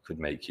could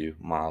make you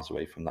miles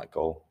away from that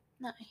goal.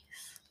 Nice.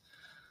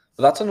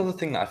 But that's another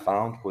thing that I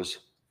found, was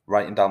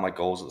writing down my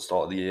goals at the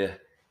start of the year.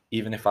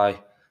 Even if I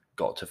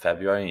got to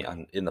February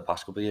and in the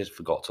past couple of years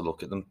forgot to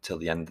look at them till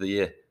the end of the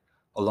year,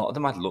 a lot of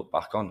them I'd look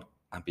back on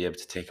and be able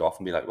to take off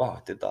and be like, wow,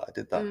 I did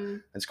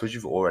that. It's because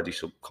you've already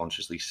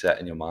subconsciously set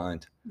in your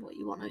mind what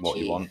you want to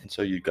achieve. And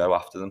so you go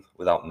after them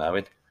without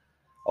knowing.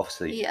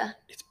 Obviously,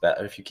 it's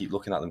better if you keep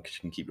looking at them, because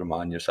you can keep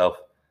reminding yourself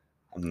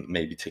and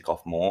maybe tick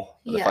off more.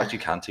 But the fact you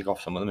can tick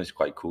off some of them is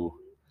quite cool.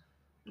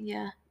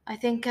 Yeah, I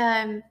think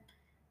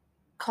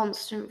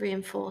constant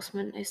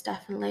reinforcement is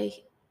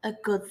definitely a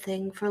good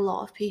thing for a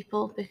lot of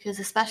people, because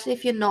especially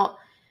if you're not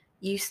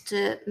used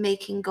to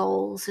making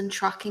goals and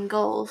tracking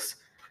goals,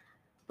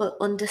 but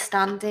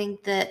understanding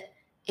that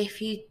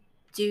if you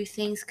do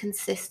things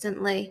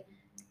consistently,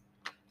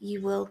 you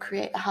will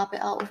create a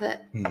habit out of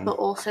it. But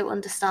also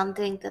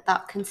understanding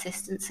that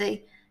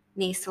consistency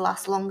needs to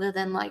last longer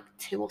than like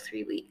 2 or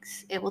 3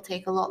 weeks. It will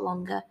take a lot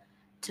longer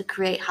to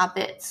create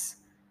habits,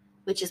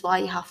 which is why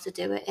you have to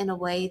do it in a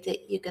way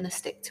that you're going to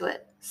stick to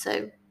it. So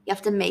you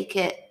have to make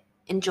it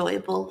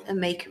enjoyable and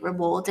make it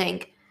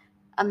rewarding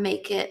and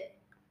make it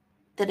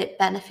that it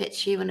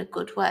benefits you in a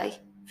good way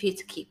for you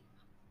to keep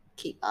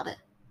at it.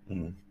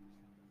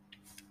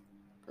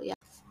 But yeah.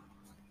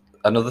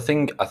 Another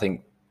thing I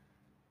think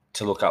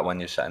to look at when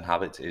you're setting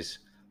habits is,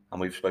 and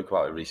we've spoke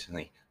about it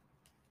recently,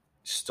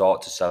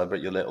 start to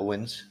celebrate your little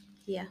wins.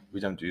 Yeah. We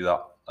don't do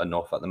that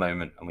enough at the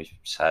moment, and we've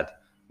said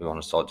we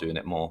want to start doing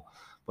it more.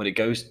 But it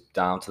goes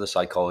down to the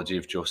psychology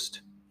of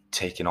just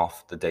taking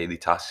off the daily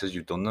tasks as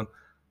you've done them.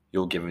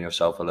 You're giving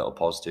yourself a little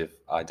positive,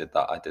 I did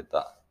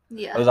that.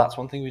 Yeah. Oh, that's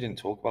one thing we didn't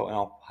talk about in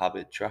our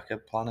habit tracker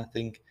plan, I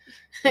think,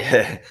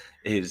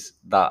 is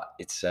that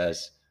it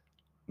says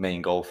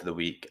main goal for the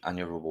week and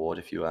your reward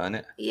if you earn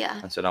it. Yeah.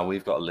 And so now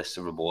we've got a list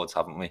of rewards,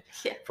 haven't we?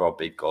 Yeah. For our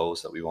big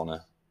goals that we want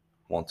to,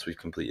 once we've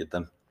completed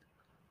them.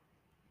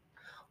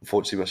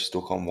 Unfortunately, we're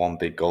stuck on one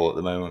big goal at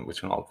the moment,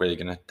 which we're not really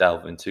going to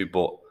delve into,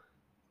 but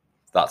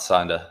that's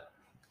kind of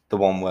the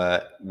one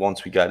where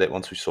once we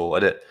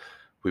sorted it,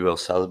 we will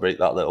celebrate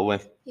that little win.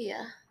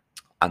 Yeah.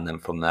 And then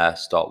from there,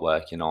 start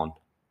working on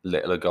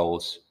littler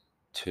goals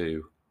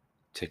to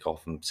tick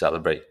off and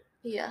celebrate.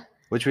 Yeah.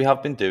 Which we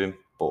have been doing,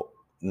 but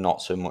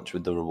not so much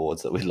with the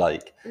rewards that we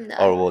like. No.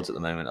 Our rewards at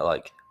the moment are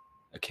like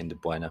a Kinder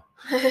Bueno.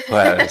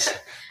 Whereas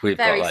we've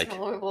got like,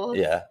 small rewards.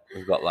 Yeah,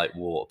 we've got like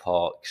water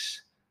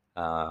parks.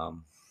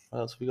 What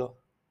else have we got?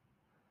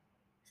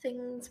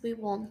 Things we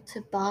want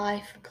to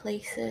buy for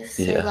places.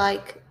 So Yeah.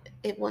 like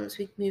once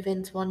we move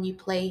into our new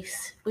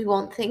place, we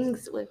want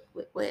things with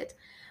weird.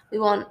 We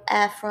want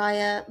air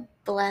fryer,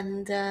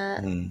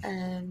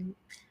 blender,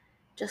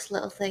 just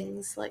little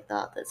things like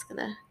that. That's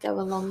gonna go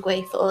a long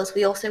way for us.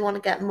 We also want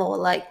to get more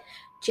like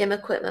gym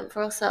equipment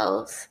for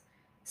ourselves.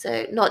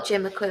 So not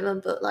gym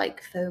equipment, but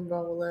like foam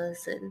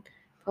rollers and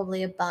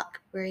probably a back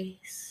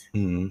brace.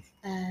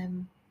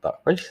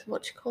 Back brace?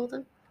 What do you call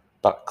them?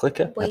 Back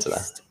clicker?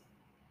 Waist.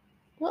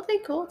 What are they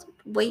called?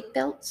 Weight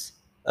belts?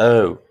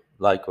 Oh,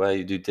 like where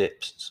you do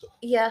dips and stuff?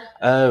 Yeah.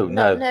 Oh,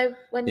 no. No,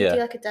 when you do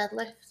like a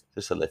deadlift.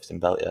 Just a lifting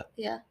belt,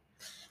 yeah.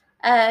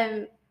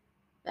 Yeah.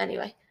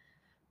 Anyway,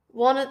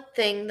 one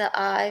thing that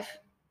I've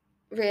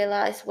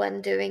realised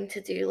when doing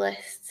to-do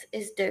lists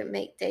is don't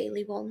make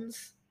daily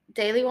ones.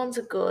 Daily ones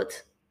are good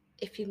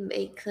if you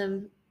make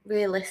them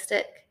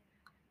realistic.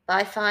 But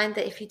I find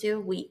that if you do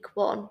a week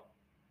one,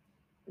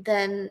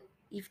 then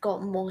you've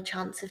got more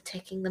chance of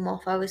ticking them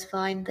off. I always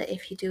find that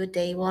if you do a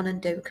day one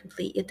and don't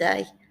complete your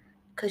day,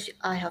 because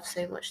I have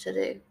so much to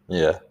do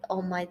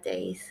on my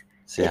days.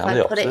 See, if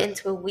I put it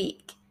into a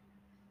week,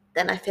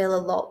 then I feel a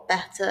lot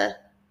better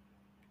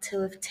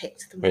to have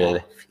ticked them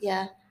off.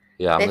 Yeah.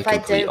 Yeah, if I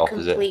don't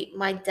complete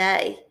my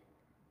day,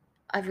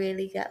 I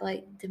really get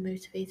like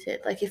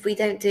demotivated. Like if we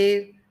don't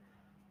do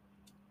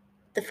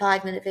the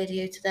 5-minute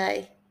video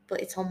today,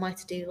 but it's on my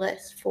to-do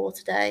list for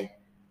today,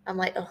 I'm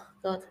like, oh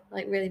God,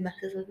 like really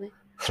messes with me.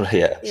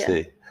 Yeah.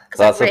 See,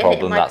 that's the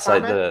problem. That's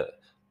planner. Like the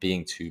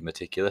being too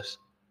meticulous,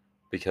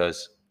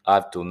 because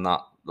I've done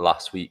that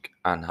last week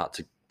and had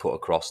to put a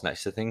cross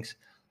next to things.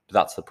 But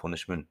that's the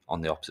punishment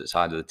on the opposite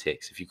side of the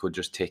ticks. If you could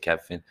just tick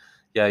everything,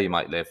 yeah, you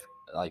might live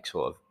like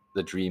sort of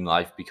the dream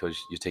life because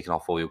you're taking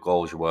off all your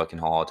goals, you're working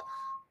hard,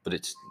 but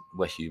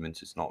we're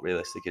humans, it's not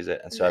realistic, is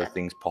it? And so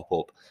things pop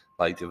up.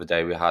 Like the other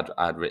day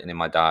I had written in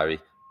my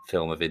diary,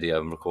 film a video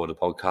and record a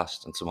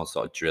podcast, and someone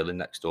started drilling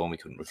next door and we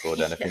couldn't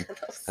record anything.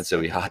 And so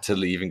we had to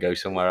leave and go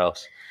somewhere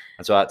else.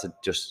 And so I had to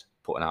just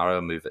put an arrow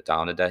and move it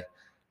down a day.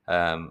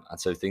 And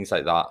so things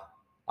like that,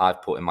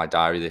 I've put in my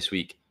diary this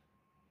week,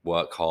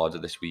 work harder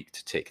this week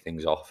to tick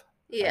things off.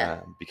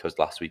 Because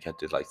last week I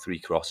did like 3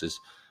 crosses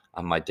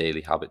and my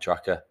daily habit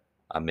tracker.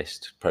 I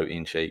missed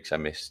protein shakes, I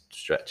missed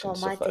stretching,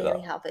 stuff like that. My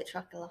daily habit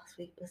tracker last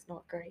week was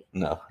not great.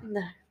 No.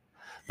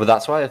 But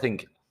that's why I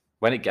think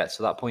when it gets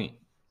to that point,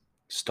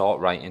 start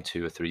writing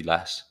 2 or 3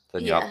 less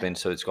than you have been.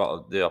 So it's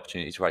got the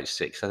opportunity to write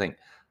 6, I think.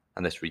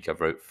 And this week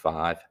I've wrote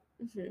 5.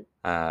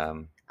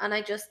 And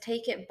I just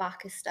take it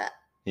back a step.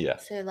 Yeah.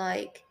 So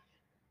like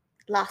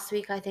last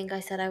week, I think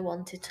I said I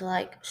wanted to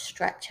like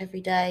stretch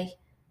every day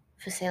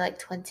for say like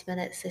 20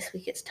 minutes. This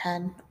week it's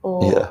 10.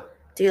 Or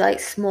do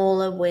like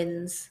smaller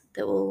wins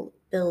that will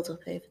build up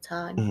over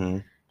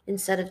time.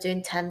 Instead of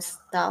doing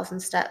 10,000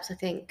 steps, I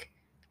think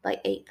like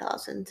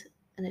 8,000.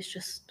 And it's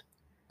just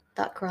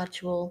that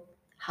gradual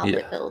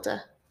habit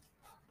builder.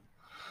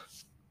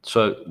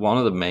 So one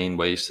of the main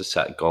ways to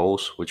set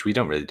goals, which we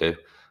don't really do,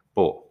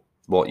 but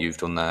what you've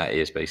done there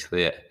is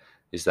basically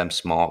is them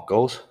SMART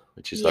goals,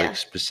 which is like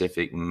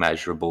specific,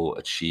 measurable,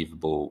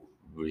 achievable,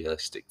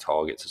 realistic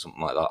targets or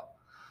something like that.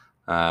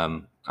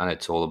 And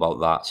it's all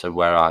about that. So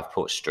where I've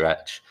put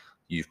stretch,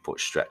 you've put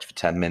stretch for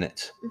 10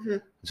 minutes.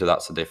 So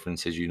that's the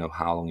difference, is you know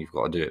how long you've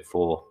got to do it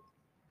for,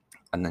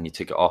 and then you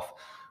tick it off,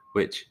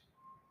 which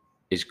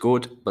is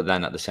good. But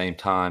then at the same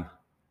time,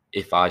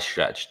 if I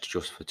stretched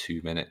just for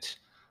 2 minutes,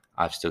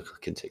 I still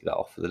can tick that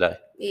off for the day.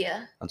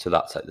 Yeah. And so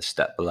that's like the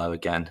step below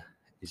again,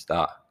 is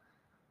that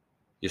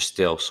you're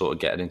still sort of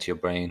getting into your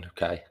brain,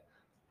 okay,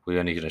 we're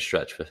only going to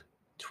stretch for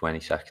 20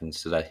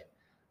 seconds today.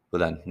 But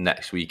then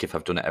next week, if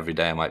I've done it every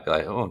day, I might be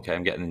like, oh, okay,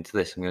 I'm getting into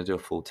this. I'm going to do a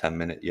full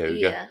 10-minute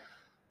yoga.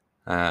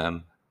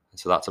 And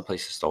so that's a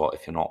place to start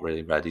if you're not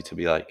really ready to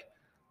be like,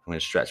 I'm going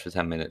to stretch for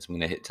 10 minutes. I'm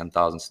going to hit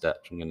 10,000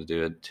 steps. I'm going to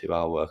do a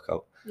 2-hour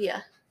workout.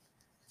 Yeah.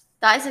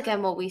 That is,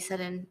 again, what we said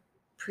in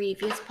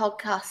previous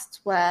podcasts,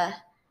 where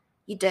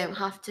you don't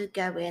have to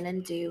go in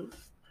and do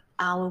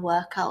hour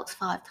workouts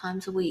 5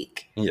 times a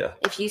week. Yeah.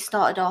 If you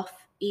started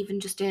off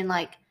even just doing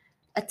like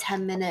a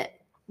 10-minute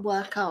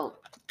workout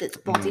that's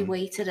body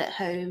weighted at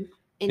home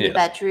in your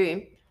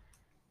bedroom,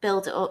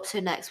 build it up.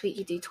 So next week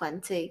you do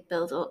 20,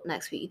 build it up.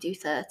 Next week you do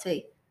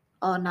 30.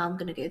 Oh, now I'm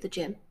going to go to the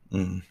gym.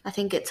 I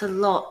think it's a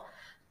lot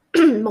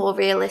more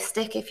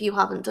realistic. If you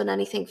haven't done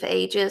anything for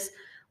ages,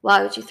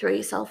 why would you throw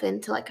yourself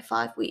into like a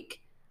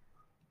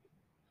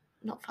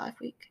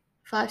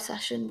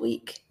 5-session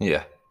week?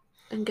 Yeah.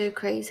 And go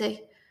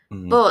crazy.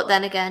 But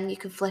then again, you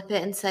can flip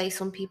it and say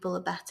some people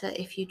are better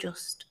if you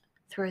just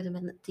throw them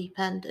in the deep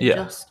end and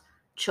just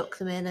chuck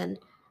them in, and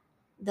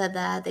they're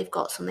there. They've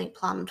got something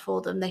planned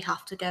for them. They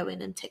have to go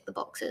in and tick the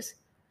boxes.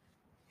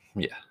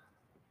 Yeah.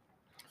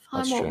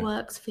 Find what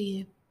works for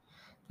you.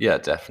 Yeah,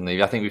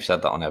 definitely. I think we've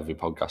said that on every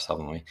podcast,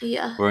 haven't we?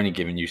 Yeah. We're only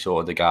giving you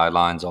sort of the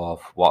guidelines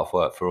of what have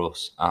worked for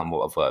us and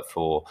what have worked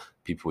for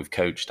people we've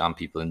coached and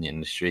people in the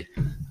industry,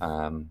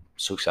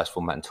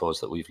 successful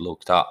mentors that we've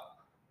looked at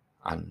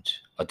and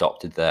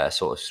adopted their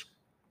sort of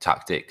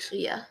tactics.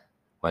 Yeah.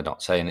 We're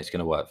not saying it's going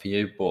to work for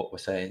you, but we're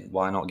saying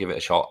why not give it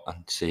a shot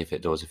and see if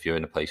it does, if you're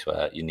in a place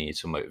where you need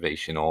some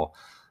motivation or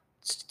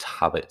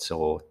habits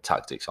or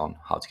tactics on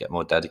how to get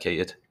more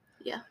dedicated.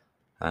 Yeah.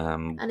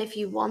 And if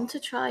you want to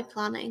try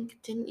planning,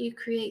 didn't you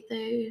create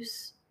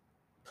those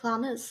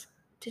planners?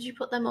 Did you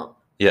put them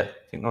up? Yeah,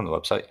 I think on the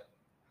website.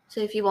 So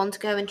if you want to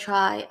go and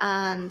try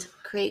and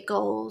create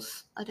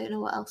goals, I don't know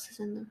what else is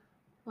in them.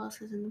 What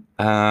else is in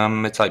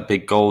them? It's like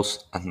big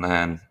goals and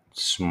then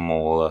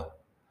smaller,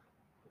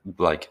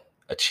 like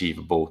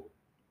achievable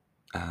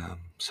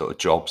sort of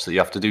jobs that you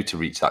have to do to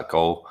reach that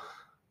goal.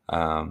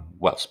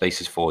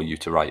 Spaces for you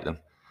to write them.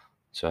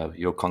 So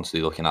you're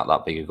constantly looking at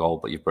that bigger goal,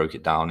 but you've broke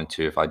it down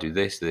into, if I do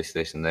this, this,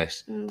 this, and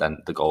this, then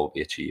the goal will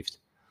be achieved.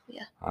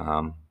 Yeah.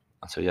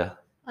 So yeah.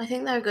 I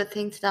think they're a good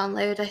thing to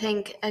download. I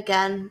think,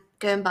 again,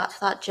 going back to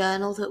that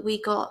journal that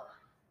we got,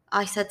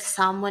 I said to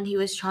Sam when he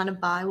was trying to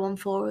buy one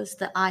for us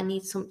that I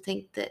need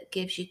something that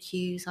gives you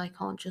cues. I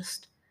can't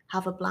just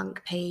have a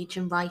blank page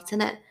and write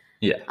in it.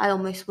 Yeah. I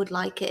almost would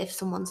like it if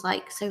someone's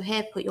like, so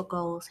here, put your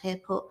goals, here,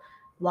 put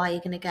why you're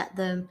going to get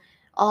them.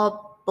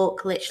 Our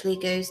book literally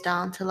goes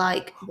down to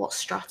like, what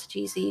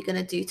strategies are you going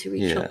to do to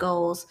reach your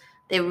goals?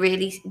 It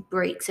really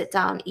breaks it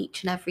down,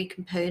 each and every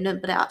component,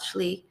 but it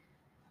actually,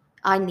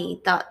 I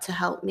need that to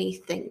help me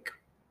think,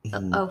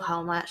 oh,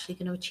 how am I actually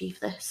going to achieve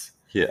this?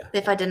 Yeah.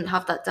 But if I didn't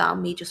have that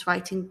down, me just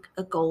writing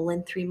a goal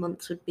in 3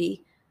 months would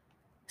be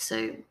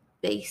so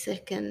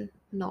basic and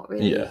not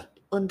really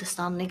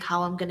understanding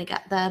how I'm going to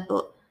get there.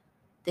 But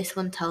this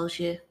one tells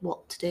you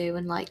what to do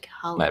and like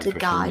how to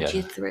guide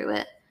you through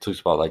it.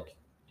 Talks about like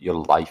your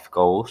life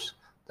goals,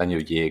 then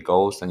your year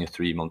goals, then your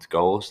 3 month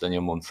goals, then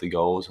your monthly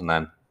goals, and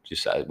then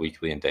just set it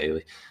weekly and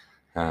daily.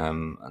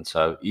 And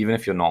so even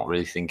if you're not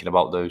really thinking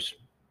about those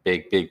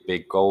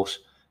big goals,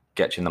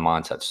 get you in the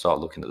mindset to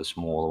start looking at the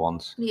smaller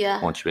ones. Yeah.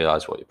 Once you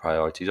realize what your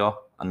priorities are.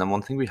 And then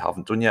one thing we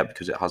haven't done yet,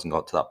 because it hasn't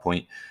got to that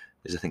point,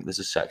 is I think there's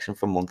a section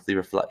for monthly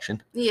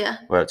reflection. Yeah.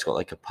 Where it's got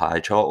like a pie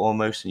chart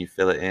almost, and you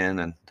fill it in,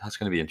 and that's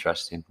going to be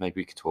interesting.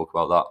 Maybe we could talk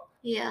about that.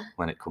 Yeah.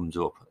 When it comes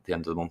up at the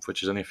end of the month,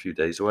 which is only a few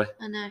days away.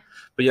 I know.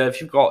 But yeah, if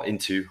you've got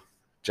into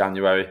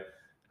January,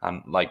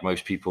 and like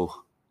most people,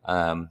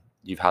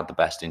 you've had the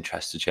best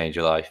interest to change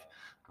your life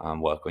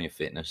and work on your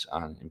fitness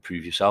and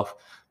improve yourself,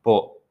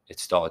 but it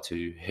started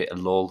to hit a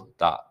lull,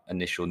 that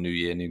initial new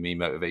year, new me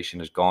motivation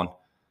has gone,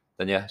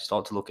 then yeah,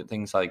 start to look at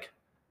things like,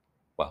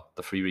 well,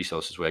 the free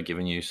resources we're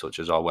giving you, such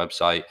as our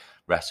website,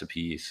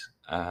 recipes.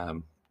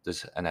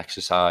 There's an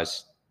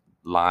exercise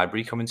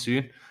library coming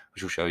soon,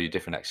 which will show you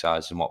different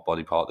exercises and what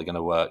body part they're going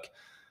to work.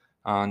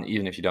 And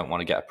even if you don't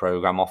want to get a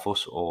program off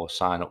us or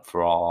sign up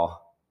for our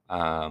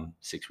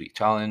 6-week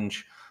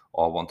challenge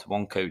or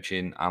one-to-one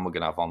coaching, and we're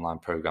going to have online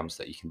programs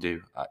that you can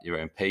do at your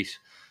own pace,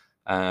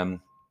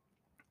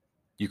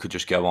 you could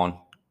just go on,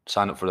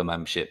 sign up for the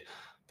membership,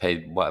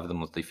 pay whatever the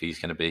monthly fee is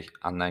going to be,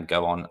 and then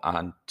go on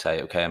and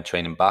say, okay, I'm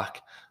training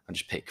back, and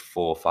just pick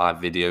 4 or 5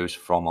 videos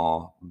from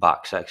our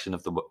back section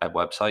of the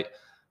website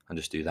and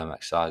just do them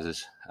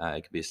exercises.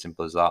 It could be as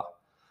simple as that.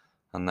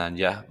 And then,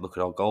 yeah, look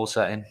at our goal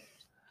setting,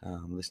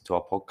 listen to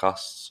our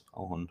podcasts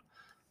on,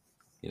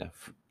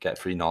 get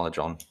free knowledge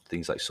on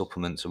things like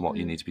supplements and what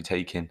you need to be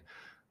taking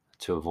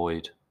to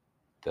avoid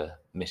the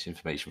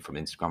misinformation from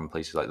Instagram and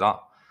places like that.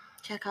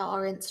 Check out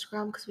our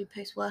Instagram because we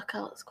post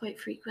workouts quite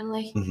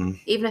frequently.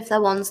 Even if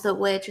they're ones that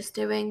we're just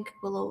doing,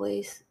 we'll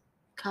always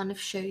kind of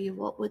show you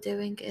what we're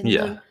doing in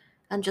them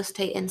and just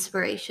take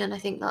inspiration. I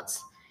think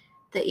that's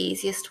the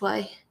easiest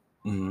way.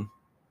 But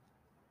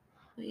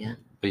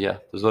yeah,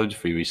 there's loads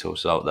of free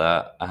resources out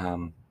there.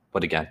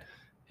 But again,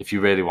 if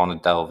you really want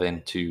to delve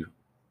into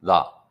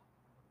that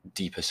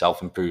deeper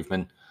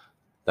self-improvement,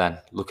 then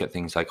look at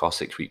things like our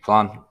 6-week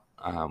plan,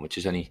 which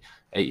is only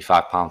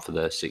 £85 for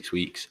the 6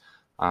 weeks.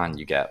 And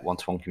you get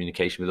one-to-one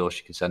communication with us.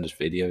 You can send us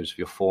videos of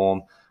your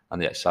form and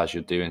the exercise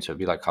you're doing. So it'd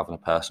be like having a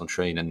personal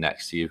trainer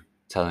next to you,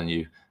 telling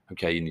you,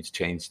 okay, you need to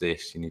change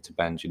this. You need to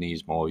bend your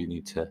knees more. You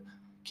need to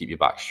keep your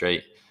back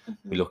straight.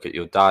 We look at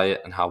your diet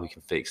and how we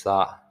can fix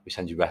that. We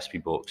send you recipe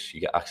books.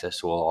 You get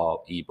access to all our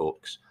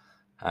ebooks.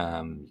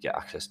 You get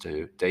access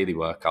to daily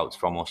workouts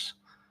from us.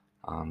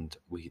 And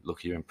we look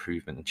at your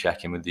improvement and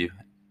check in with you.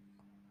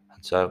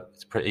 And so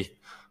it's a pretty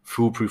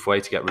foolproof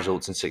way to get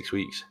results in 6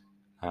 weeks,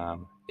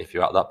 if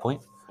you're at that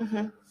point.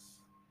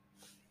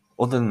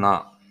 Other than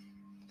that,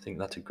 I think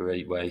that's a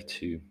great way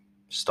to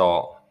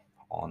start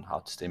on how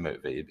to stay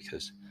motivated,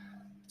 because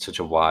it's such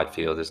a wide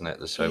field, isn't it?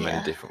 There's so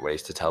many different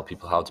ways to tell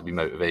people how to be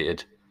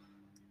motivated.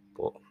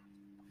 But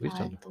we've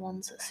done the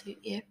ones that suit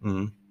you.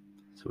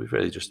 So we've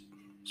really just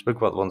spoke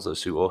about the ones that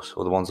suit us,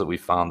 or the ones that we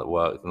found that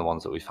worked and the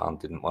ones that we found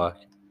didn't work.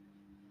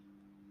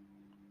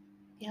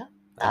 Yeah,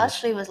 that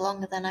actually was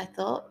longer than I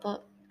thought,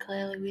 but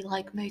clearly we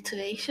like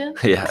motivation.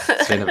 Yeah,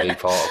 it's been a big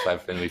part of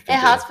everything we've been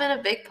doing. It has been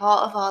a big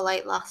part of our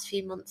last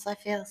few months, I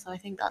feel. So I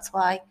think that's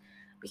why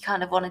we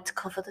kind of wanted to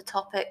cover the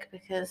topic,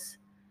 because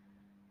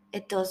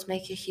it does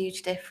make a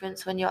huge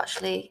difference when you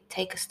actually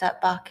take a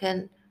step back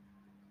and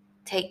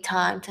take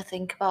time to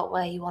think about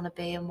where you want to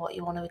be and what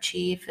you want to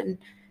achieve, and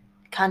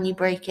can you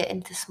break it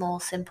into small,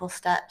 simple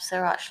steps that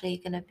are actually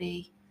going to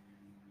be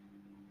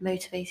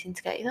motivating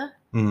to get you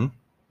there.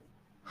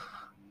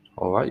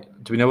 All right.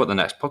 Do we know what the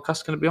next podcast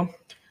is going to be on?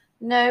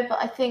 No, but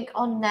I think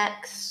our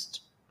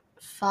next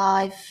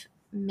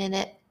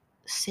 5-minute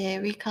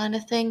series kind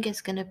of thing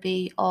is going to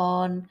be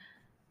on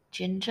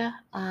ginger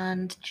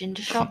and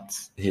ginger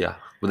shots. Yeah.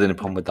 But then the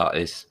problem with that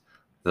is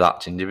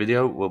that ginger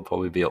video will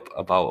probably be up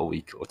about a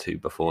week or two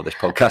before this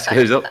podcast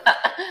goes up.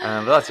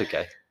 But that's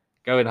okay.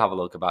 Go and have a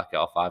look back at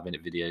our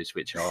 5-minute videos,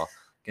 which are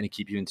going to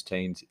keep you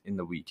entertained in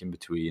the week in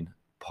between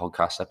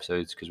podcast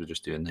episodes, because we're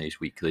just doing these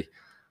weekly.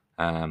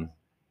 And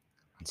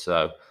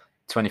so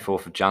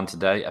 24th of Jan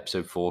today,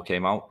 episode 4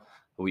 came out.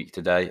 A week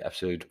today,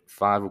 episode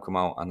 5 will come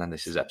out, and then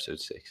this is episode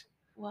 6.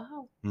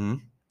 Wow. Mm-hmm.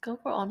 Go,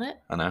 we're on it.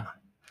 I know.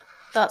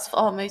 That's for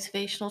our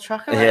motivational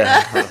tracker right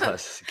there.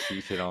 Let's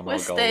keep it on. We're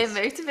staying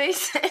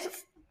motivated.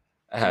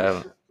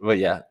 But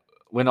yeah,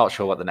 we're not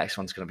sure what the next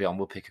one's going to be on.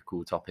 We'll pick a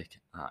cool topic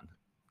and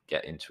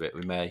get into it.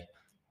 We may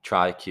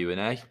try a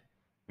Q&A.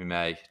 We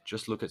may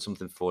just look at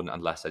something fun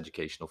and less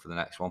educational for the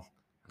next one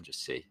and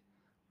just see,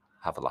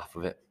 have a laugh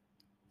with it.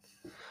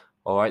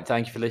 All right,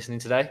 thank you for listening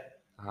today,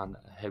 and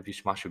I hope you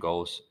smash your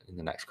goals in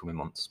the next coming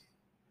months.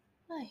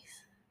 Nice.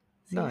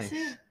 See you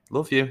soon.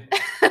 Love you.